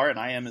like you are, and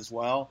I am as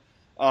well,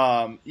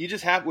 you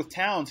just have, with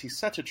Towns, he's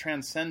such a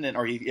transcendent,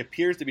 or he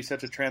appears to be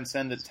such a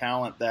transcendent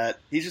talent that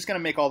he's just going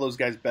to make all those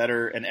guys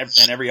better, and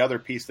every other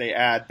piece they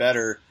add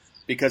better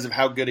because of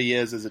how good he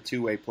is as a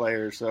two-way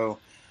player. So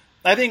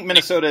I think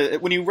Minnesota,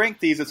 when you rank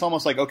these, it's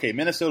almost like, okay,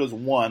 Minnesota's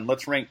 1,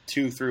 let's rank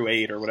 2 through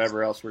 8 or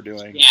whatever else we're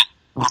doing.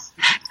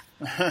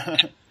 Yeah.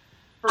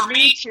 For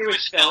me, 2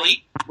 is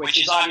Philly, which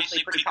is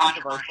obviously pretty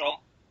controversial.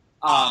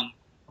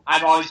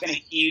 I've always been a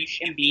huge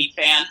Embiid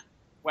fan.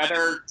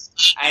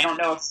 I don't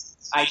know if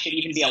I should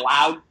even be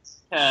allowed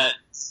to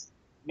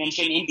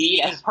mention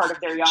Embiid as part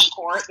of their young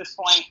core at this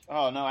point.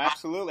 Oh no,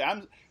 absolutely.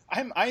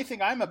 I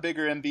think I'm a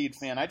bigger Embiid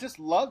fan. I just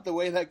love the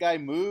way that guy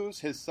moves,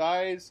 his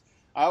size.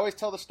 I always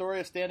tell the story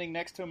of standing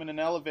next to him in an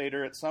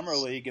elevator at Summer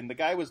League, and the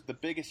guy was the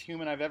biggest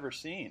human I've ever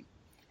seen.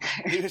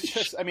 He was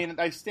just, I mean,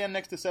 I stand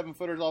next to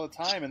 7-footers all the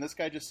time, and this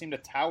guy just seemed to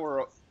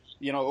tower,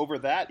 over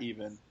that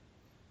even.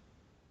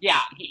 Yeah,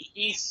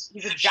 he's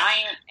a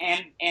giant,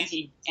 and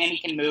he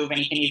can move, and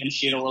he can even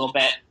shoot a little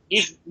bit.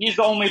 He's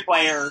the only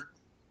player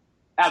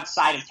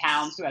outside of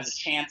Towns who has a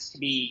chance to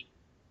be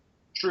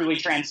truly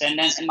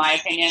transcendent, in my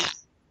opinion.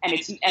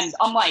 And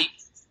unlike,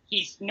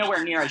 he's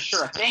nowhere near as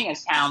sure a thing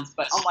as Towns,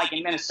 but unlike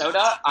in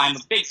Minnesota, I'm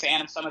a big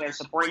fan of some of their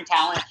supporting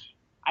talent.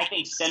 I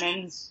think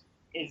Simmons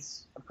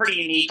is a pretty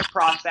unique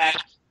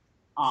prospect.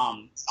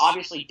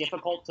 Obviously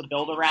difficult to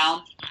build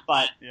around,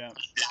 but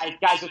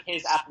guys with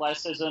his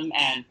athleticism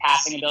and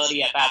passing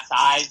ability at that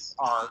size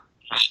are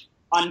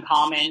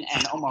uncommon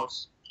and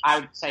almost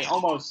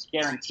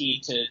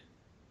guaranteed to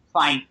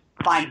find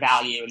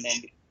value, and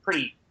then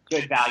pretty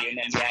good value in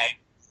the NBA.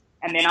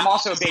 And then I'm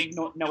also a big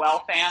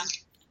Noel fan,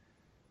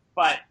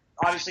 but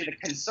obviously the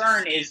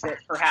concern is that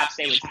perhaps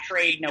they would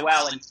trade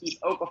Noel and keep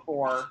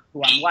Okafor,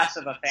 who I'm less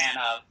of a fan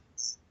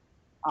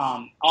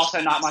of.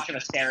 Also not much of a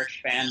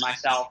Saric fan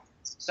myself.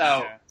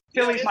 So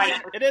Philly's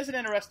it is an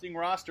interesting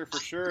roster for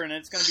sure, and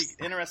it's going to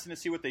be interesting to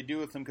see what they do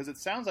with him, because it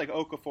sounds like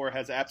Okafor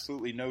has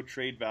absolutely no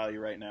trade value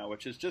right now,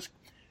 which is just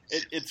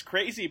it's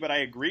crazy, but I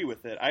agree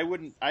with it. I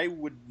would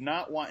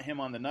not want him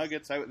on the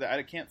Nuggets.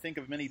 I can't think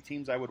of many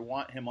teams I would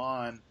want him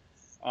on.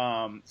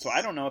 So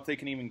I don't know if they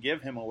can even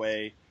give him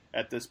away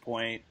at this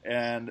point.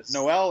 And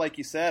Noel, like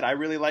you said, I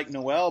really like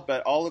Noel,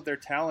 but all of their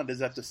talent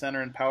is at the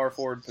center and power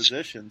forward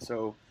position.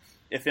 So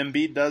if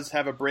Embiid does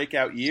have a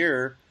breakout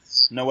year,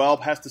 Noel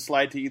has to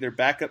slide to either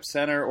backup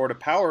center or to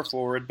power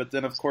forward. But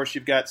then, of course,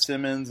 you've got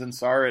Simmons and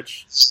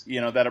Saric,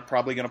 that are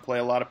probably going to play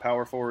a lot of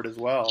power forward as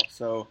well.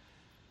 So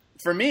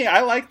for me,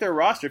 I like their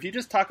roster. If you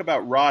just talk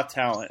about raw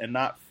talent and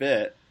not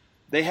fit,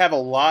 they have a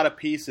lot of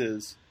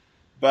pieces.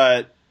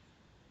 But,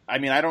 I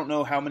mean, I don't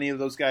know how many of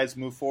those guys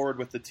move forward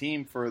with the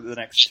team for the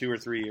next 2 or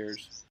 3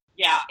 years.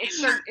 Yeah,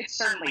 it's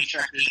certainly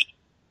tricky.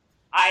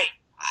 I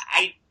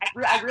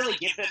really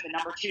give them the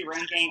number 2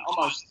 ranking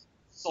almost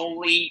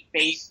solely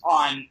based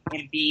on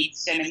Embiid,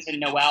 Simmons, and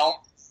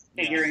Noel,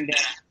 figuring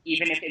that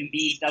even if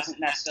Embiid doesn't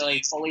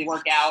necessarily fully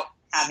work out,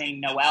 having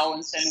Noel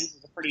and Simmons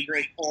is a pretty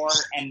great core,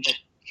 and the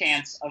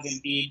chance of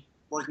Embiid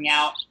working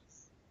out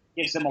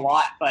gives them a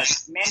lot. But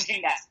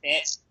managing that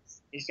fit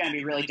is going to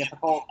be really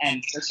difficult,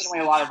 and there's certainly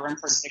a lot of room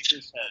for the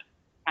Sixers to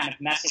kind of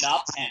mess it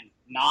up and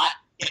not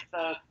get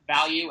the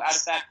value out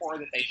of that core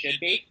that they should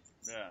be.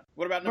 Yeah.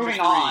 What about number 3?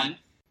 Moving on,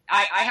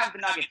 I have the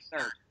Nuggets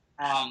third.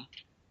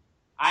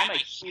 I'm a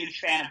huge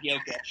fan of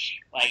Jokic,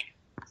 like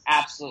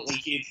absolutely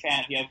huge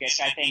fan of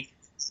Jokic.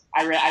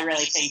 I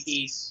really think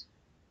he's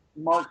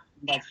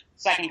the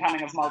second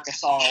coming of Marc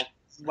Gasol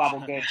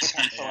level good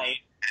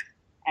potentially,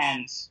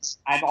 and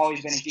I've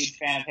always been a huge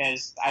fan of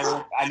his.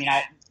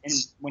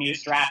 When he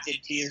was drafted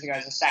 2 years ago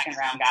as a second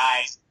round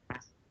guy,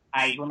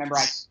 I remember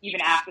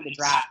even after the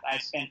draft, I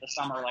spent the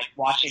summer like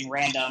watching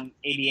random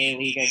ABA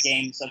Liga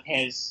games of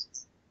his,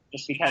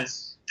 just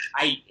because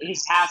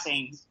his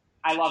passing.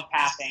 I love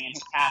passing, and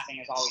his passing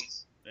has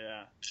always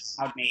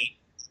helped me.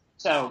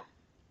 So,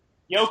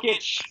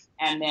 Jokic,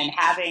 and then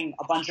having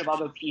a bunch of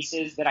other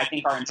pieces that I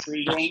think are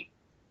intriguing.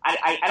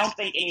 I don't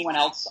think anyone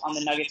else on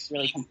the Nuggets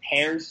really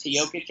compares to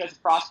Jokic as a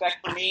prospect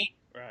for me.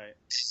 Right.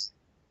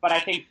 But I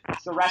think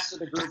the rest of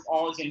the group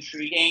all is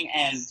intriguing,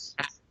 and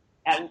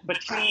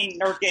between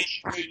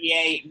Nurkic,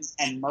 Mudiay,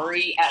 and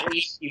Murray, at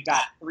least, you've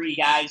got 3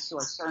 guys who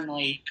are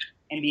certainly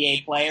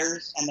NBA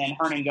players, and then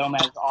Hernan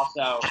Gomez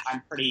also,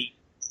 I'm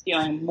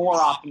feeling more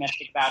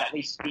optimistic about at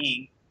least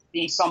being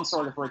some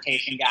sort of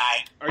rotation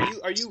guy.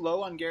 Are you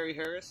low on Gary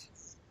Harris?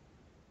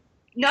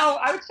 No,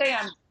 I would say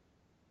I'm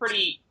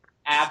pretty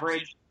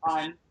average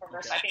on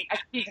Converse. Okay. I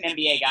think he's an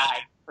NBA guy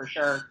for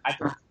sure. I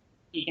think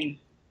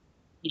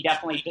he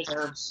definitely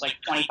deserves like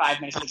 25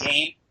 minutes a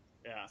game.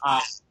 Yeah.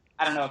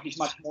 I don't know if he's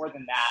much more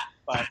than that,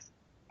 but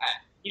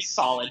he's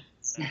solid.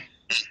 He's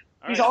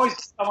right.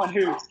 always someone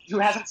who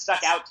hasn't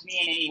stuck out to me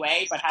in any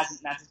way, but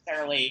hasn't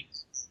necessarily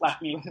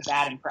left me with a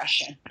bad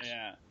impression.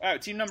 Yeah. All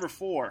right, team number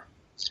 4.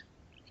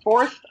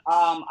 Fourth,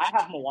 I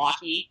have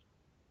Milwaukee.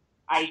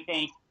 I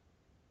think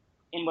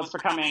in what's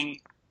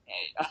becoming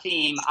a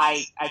theme,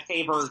 I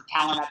favor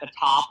talent at the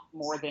top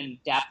more than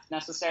depth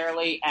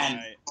necessarily, and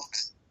Right.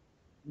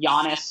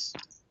 Giannis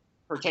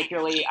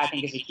particularly I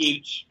think is a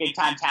huge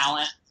big-time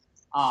talent.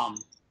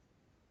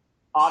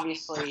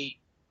 Obviously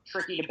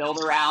tricky to build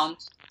around,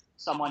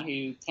 someone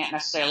who can't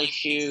necessarily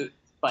shoot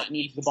but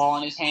needs the ball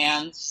in his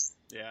hands.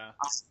 Yeah.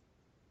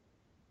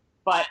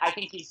 But I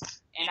think he's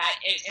and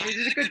it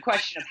is a good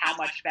question of how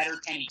much better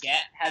can he get?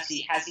 Has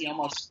he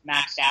almost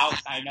maxed out?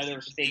 I know there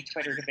was a big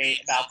Twitter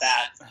debate about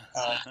that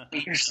a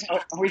week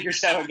or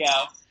so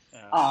ago.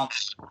 Yeah.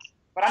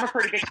 But I'm a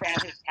pretty big fan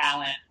of his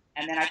talent.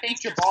 And then I think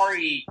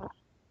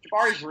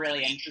Jabari's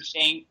really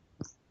interesting.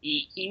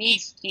 He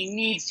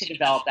needs to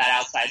develop that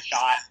outside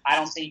shot. I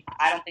don't think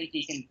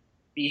he can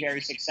be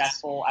very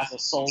successful as a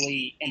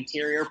solely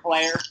interior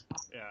player.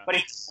 Yeah. But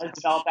if he does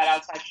develop that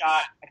outside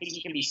shot, I think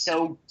he can be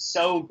so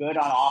good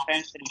on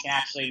offense that he can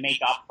actually make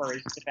up for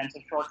his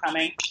defensive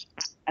shortcoming.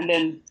 And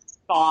then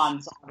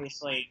Thon's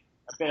obviously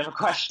a bit of a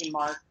question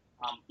mark,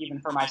 even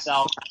for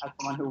myself as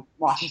someone who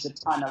watches a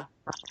ton of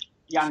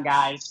young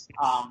guys.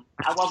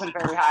 I wasn't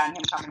very high on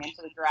him coming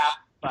into the draft,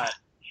 but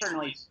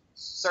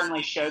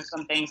certainly showed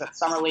some things at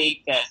Summer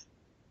League that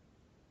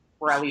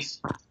were at least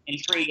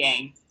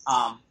intriguing.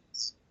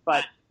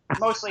 But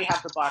mostly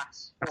have the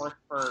Bucks fourth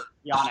for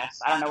Giannis.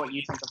 I don't know what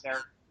you think of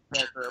their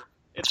group.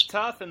 It's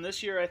tough, and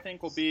this year I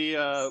think will be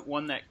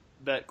one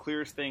that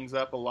clears things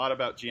up a lot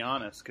about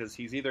Giannis, because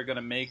he's either going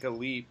to make a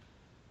leap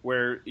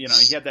where, he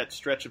had that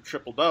stretch of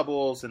triple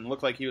doubles and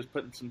looked like he was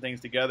putting some things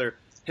together.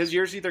 His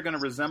year's either going to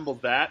resemble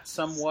that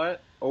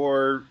somewhat,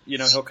 or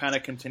he'll kind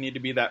of continue to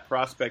be that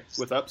prospect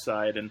with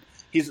upside. And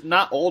he's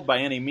not old by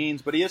any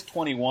means, but he is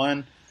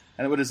 21,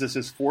 and what is this,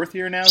 his 4th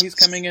year now he's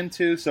coming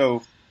into?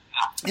 So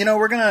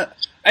we're gonna.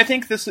 I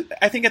think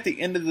at the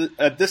end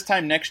of this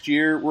time next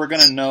year, we're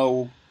gonna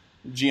know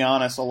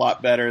Giannis a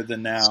lot better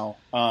than now.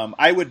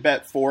 I would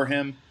bet for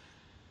him.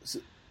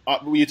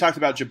 You talked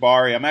about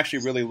Jabari. I'm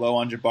actually really low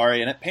on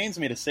Jabari, and it pains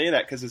me to say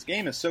that because his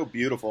game is so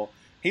beautiful.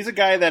 He's a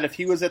guy that if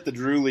he was at the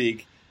Drew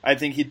League, I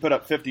think he'd put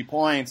up 50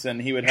 points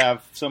and he would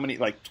have so many,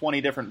 like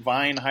 20 different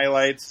Vine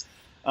highlights.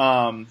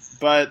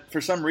 But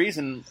for some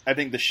reason, I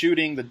think the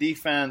shooting, the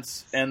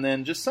defense, and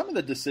then just some of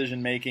the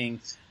decision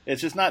making,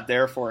 it's just not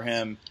there for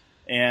him.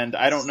 And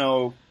I don't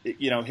know,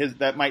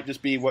 that might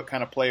just be what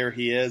kind of player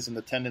he is, and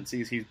the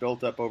tendencies he's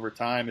built up over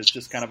time is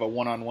just kind of a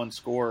one-on-one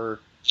scorer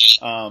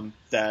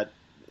that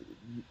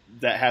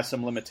has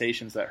some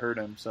limitations that hurt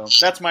him. So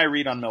that's my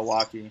read on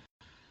Milwaukee.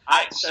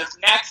 So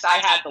next I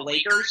had the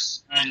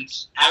Lakers, and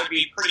I would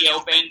be pretty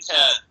open to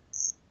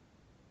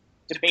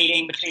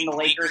debating between the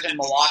Lakers and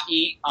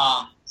Milwaukee.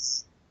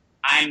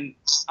 I'm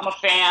a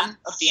fan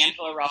of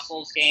D'Angelo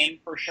Russell's game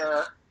for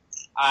sure.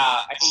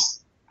 I think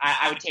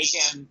I would take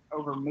him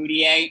over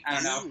Moutier. I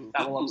don't know if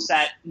that will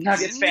upset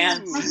Nuggets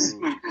fans.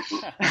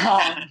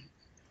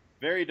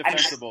 Very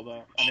defensible,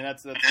 though. I mean,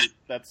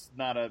 that's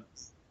not a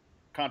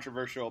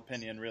controversial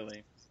opinion,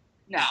 really.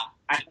 No,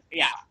 I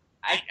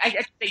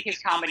think his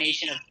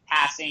combination of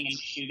passing and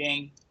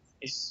shooting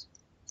is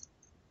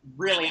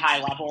really high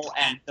level,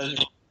 and those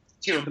are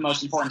two of the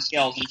most important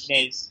skills in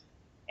today's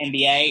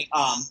NBA.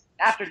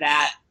 After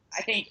that,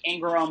 I think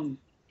Ingram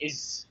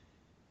is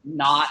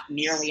not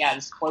nearly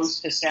as close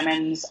to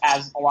Simmons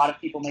as a lot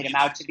of people made him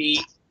out to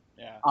be.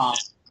 Yeah.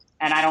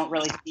 And I don't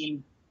really see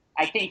him.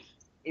 I think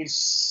there's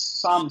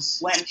some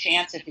slim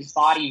chance if his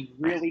body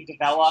really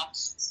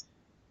develops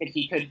that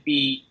he could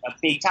be a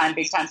big time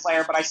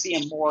player, but I see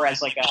him more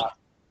as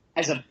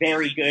a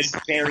very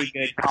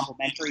good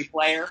complementary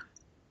player,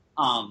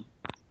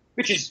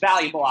 which is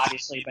valuable,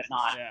 obviously, but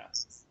not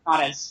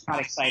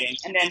exciting.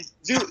 And then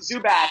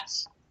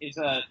Zubats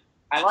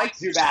I like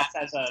Zubats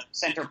as a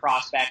center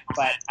prospect,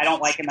 but I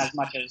don't like him as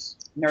much as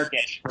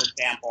Nurkic, for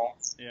example.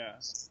 Yeah.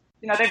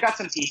 They've got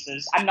some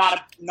pieces. I'm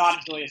not a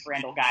Julius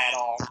Randle guy at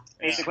all.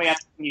 Basically,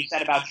 that's what you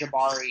said about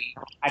Jabari,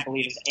 I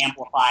believe, is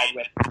amplified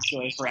with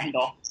Julius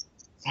Randle.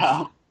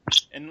 So.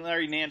 And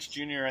Larry Nance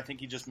Jr., I think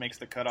he just makes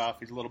the cutoff.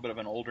 He's a little bit of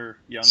an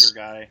younger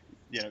guy.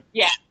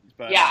 Yeah.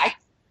 But,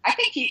 I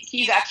think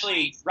he's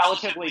actually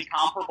relatively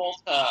comparable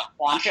to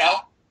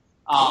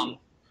Juancho.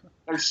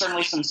 There's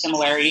certainly some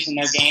similarities in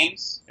their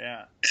games.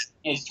 Yeah.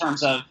 In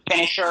terms of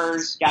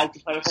finishers, guys who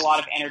play with a lot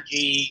of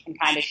energy, can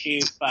kind of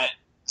shoot, but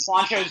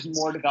Juancho's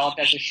more developed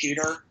as a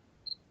shooter,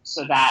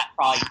 so that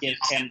probably gives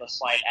him the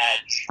slight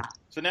edge.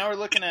 So now we're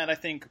looking at, I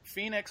think,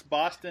 Phoenix,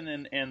 Boston,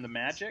 and the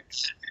Magic.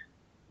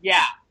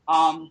 Yeah.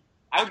 I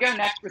would go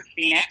next with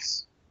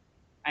Phoenix.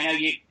 I know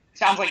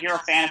sounds like you're a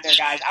fan of their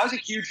guys. I was a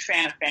huge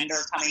fan of Bender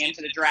coming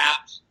into the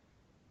draft.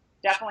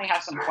 definitely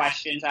have some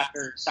questions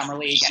after Summer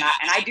League, and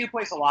I do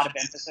place a lot of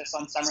emphasis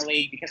on Summer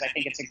League because I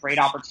think it's a great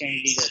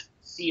opportunity to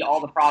see all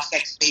the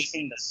prospects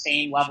facing the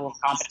same level of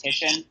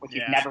competition, which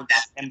you've never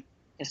gotten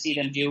to see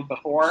them do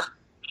before.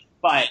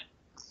 But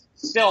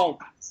still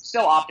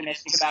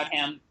optimistic about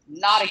him.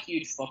 Not a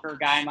huge Booker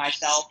guy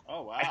myself.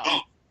 Oh,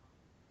 wow.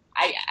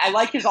 I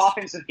like his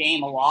offensive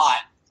game a lot,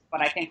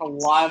 but I think a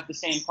lot of the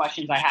same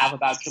questions I have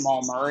about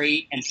Jamal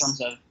Murray in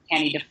terms of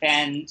can he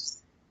defend,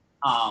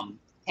 can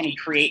he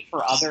create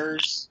for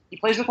others? He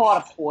plays with a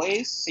lot of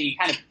poise, so you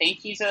kind of think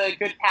he's a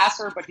good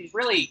passer, but he's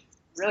really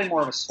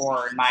more of a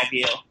scorer in my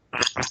view.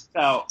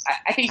 So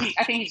I think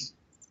he's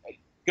a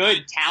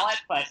good talent,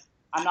 but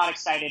I'm not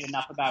excited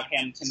enough about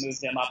him to move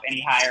them up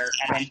any higher.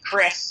 And then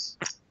Chris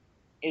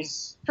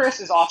is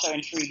also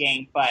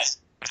intriguing, but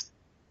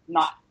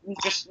not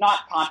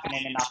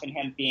confident enough in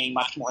him being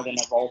much more than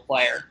a role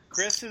player.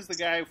 Chris is the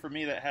guy for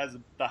me that has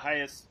the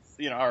highest,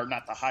 or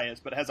not the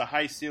highest, but has a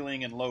high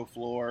ceiling and low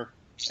floor.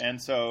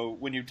 And so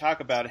when you talk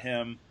about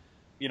him,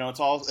 it's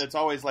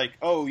always like,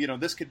 oh,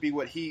 this could be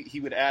what he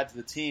would add to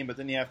the team, but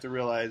then you have to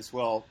realize,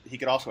 well, he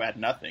could also add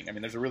nothing. I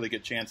mean, there's a really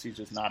good chance he's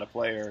just not a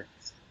player.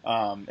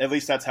 At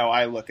least that's how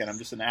I look at him,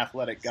 just an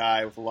athletic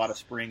guy with a lot of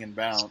spring and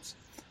bounce.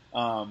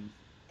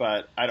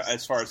 But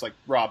as far as like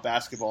raw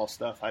basketball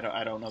stuff, I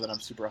don't know that I'm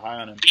super high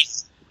on him.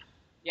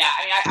 Yeah,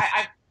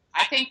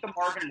 I think the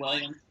Marvin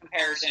Williams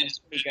comparison is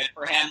pretty good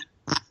for him.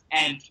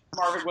 And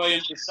Marvin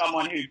Williams is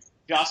someone who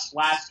just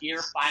last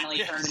year finally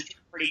turned into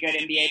a pretty good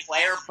NBA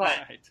player, but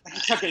he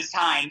took his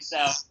time. So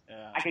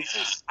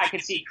I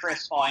could see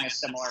Chris following a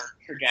similar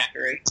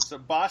trajectory. So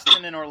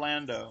Boston and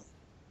Orlando.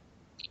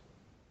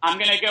 I'm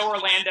going to go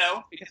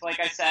Orlando because, like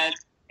I said,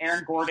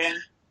 Aaron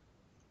Gordon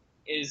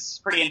is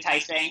pretty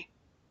enticing.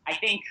 I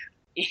think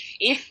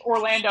if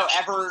Orlando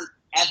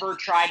ever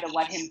tried to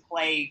let him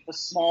play the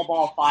small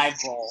ball 5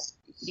 role,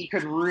 he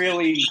could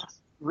really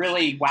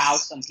wow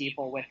some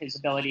people with his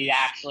ability to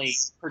actually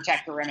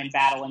protect the rim and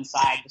battle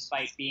inside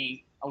despite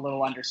being a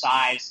little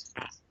undersized.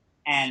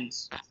 And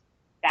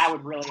that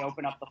would really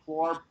open up the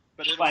floor.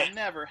 But it'll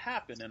never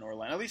happen in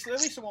Orlando. At least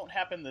it won't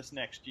happen this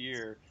next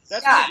year.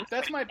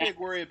 That's my big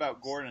worry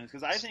about Gordon,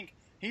 because I think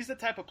he's the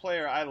type of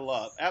player I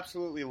love,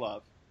 absolutely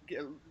love.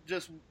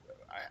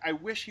 I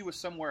wish he was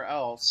somewhere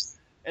else,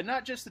 and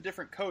not just a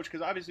different coach,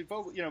 because obviously,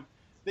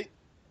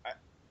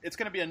 it's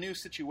going to be a new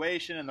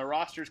situation, and the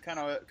roster's kind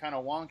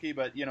of wonky.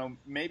 But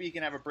maybe he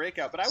can have a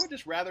breakout. But I would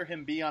just rather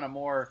him be on a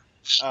more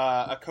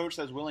a coach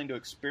that's willing to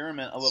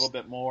experiment a little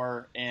bit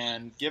more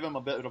and give him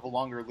a bit of a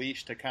longer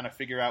leash to kind of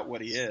figure out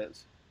what he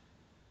is.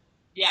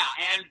 Yeah,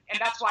 and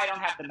that's why I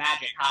don't have the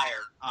Magic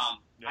higher.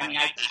 I mean,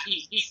 I think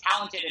he's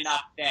talented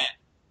enough that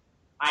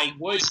I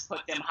would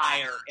put them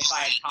higher if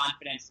I had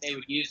confidence they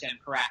would use him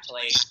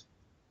correctly.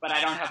 But I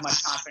don't have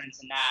much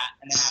confidence in that.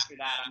 And then after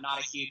that, I'm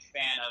not a huge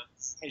fan of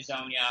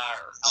Hezonja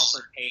or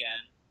Elfrid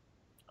Payton.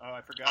 Oh,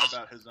 I forgot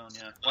about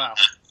Hezonja. Wow,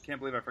 can't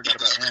believe I forgot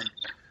about him.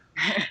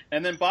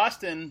 And then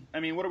Boston, I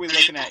mean, what are we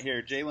looking at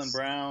here? Jaylen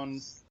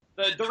Brown.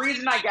 The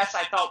reason I guess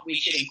I thought we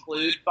should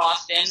include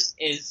Boston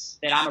is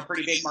that I'm a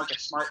pretty big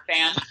Marcus Smart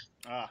fan.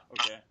 Ah,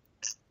 okay.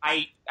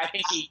 I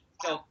think he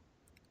still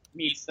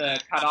meets the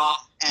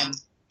cutoff, and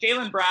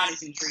Jaylen Brown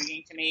is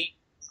intriguing to me.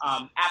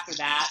 After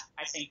that,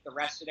 I think the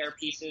rest of their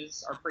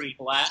pieces are pretty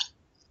bleh.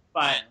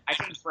 But I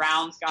think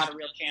Brown's got a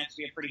real chance to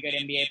be a pretty good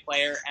NBA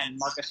player, and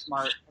Marcus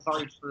Smart has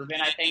already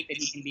proven, I think, that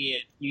he can be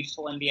a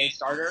useful NBA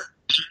starter.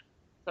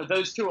 So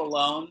those two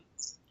alone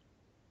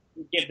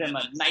give them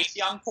a nice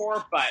young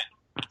core, but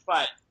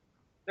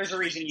there's a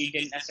reason you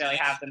didn't necessarily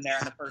have them there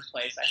in the first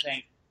place. I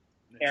think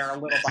they're a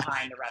little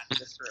behind the rest of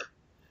this group.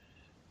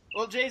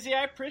 Well, Jay-Z,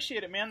 I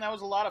appreciate it, man. That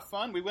was a lot of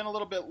fun. We went a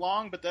little bit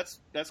long, but that's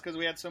because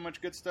we had so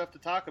much good stuff to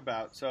talk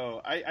about.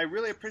 So I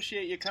really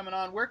appreciate you coming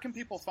on. Where can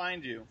people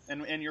find you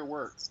and your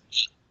work?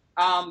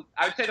 I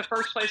would say the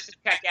first place to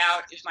check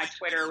out is my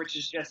Twitter, which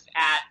is just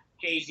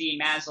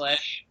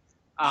 @JZMazlish.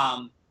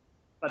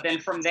 But then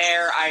from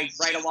there, I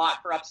write a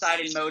lot for Upside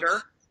and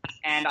Motor,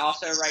 and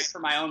also write for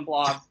my own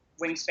blog,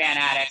 Wingspan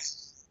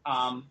Addicts,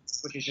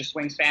 which is just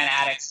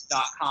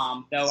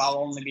wingspanaddicts.com, though I'll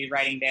only be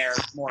writing there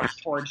more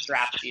towards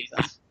draft season.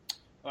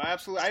 Well,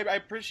 absolutely. I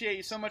appreciate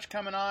you so much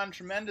coming on.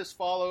 Tremendous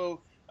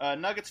follow.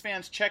 Nuggets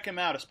fans, check him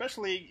out,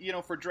 especially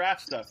for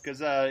draft stuff, because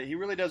he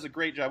really does a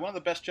great job. One of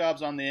the best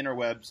jobs on the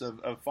interwebs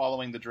of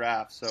following the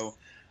draft. So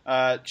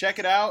check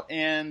it out,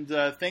 and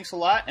thanks a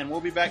lot, and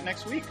we'll be back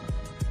next week.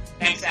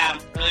 Thanks,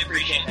 Adam. Really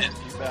appreciate it.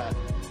 You bet.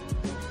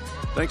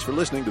 Thanks for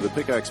listening to the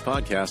Pickaxe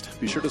Podcast.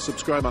 Be sure to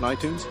subscribe on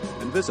iTunes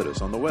and visit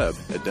us on the web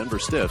at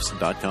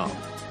denverstiffs.com.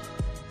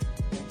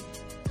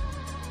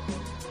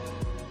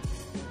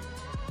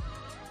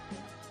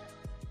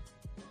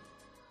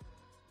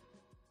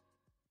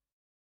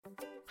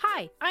 Hi,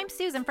 Hi, I'm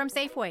Susan from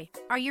Safeway.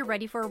 Are you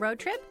ready for a road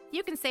trip?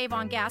 You can save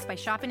on gas by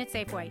shopping at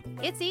Safeway.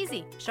 It's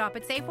easy. Shop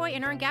at Safeway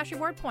and earn gas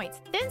reward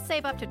points. Then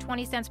save up to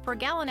 20 cents per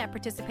gallon at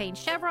participating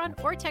Chevron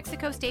or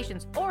Texaco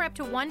stations, or up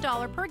to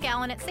 $1 per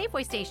gallon at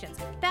Safeway stations.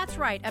 That's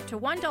right, up to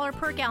 $1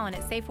 per gallon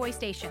at Safeway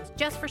stations,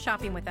 just for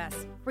shopping with us.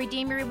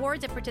 Redeem your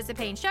rewards at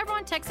participating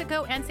Chevron,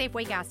 Texaco, and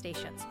Safeway gas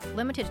stations.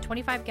 Limited to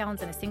 25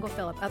 gallons in a single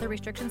fill-up. Other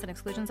restrictions and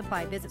exclusions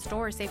apply. Visit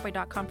store or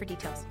Safeway.com for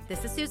details.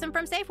 This is Susan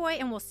from Safeway,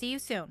 and we'll see you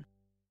soon.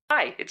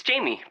 Hi, it's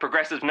Jamie,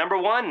 Progressive's #1,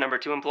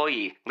 #2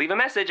 employee. Leave a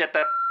message at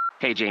the...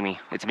 Hey, Jamie,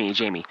 it's me,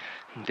 Jamie.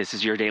 This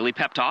is your daily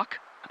pep talk.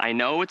 I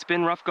know it's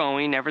been rough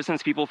going ever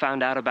since people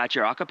found out about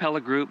your a cappella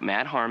group,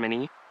 Mad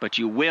Harmony, but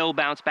you will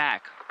bounce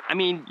back. I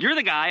mean, you're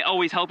the guy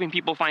always helping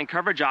people find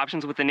coverage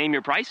options with the Name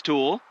Your Price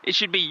tool. It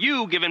should be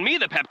you giving me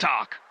the pep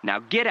talk. Now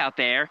get out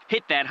there,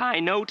 hit that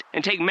high note,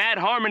 and take Mad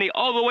Harmony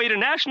all the way to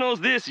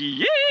nationals this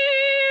year!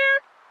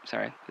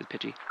 Sorry, this is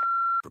pitchy.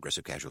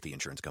 Progressive Casualty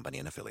Insurance Company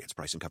and Affiliates.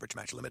 Price and coverage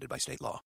match limited by state law.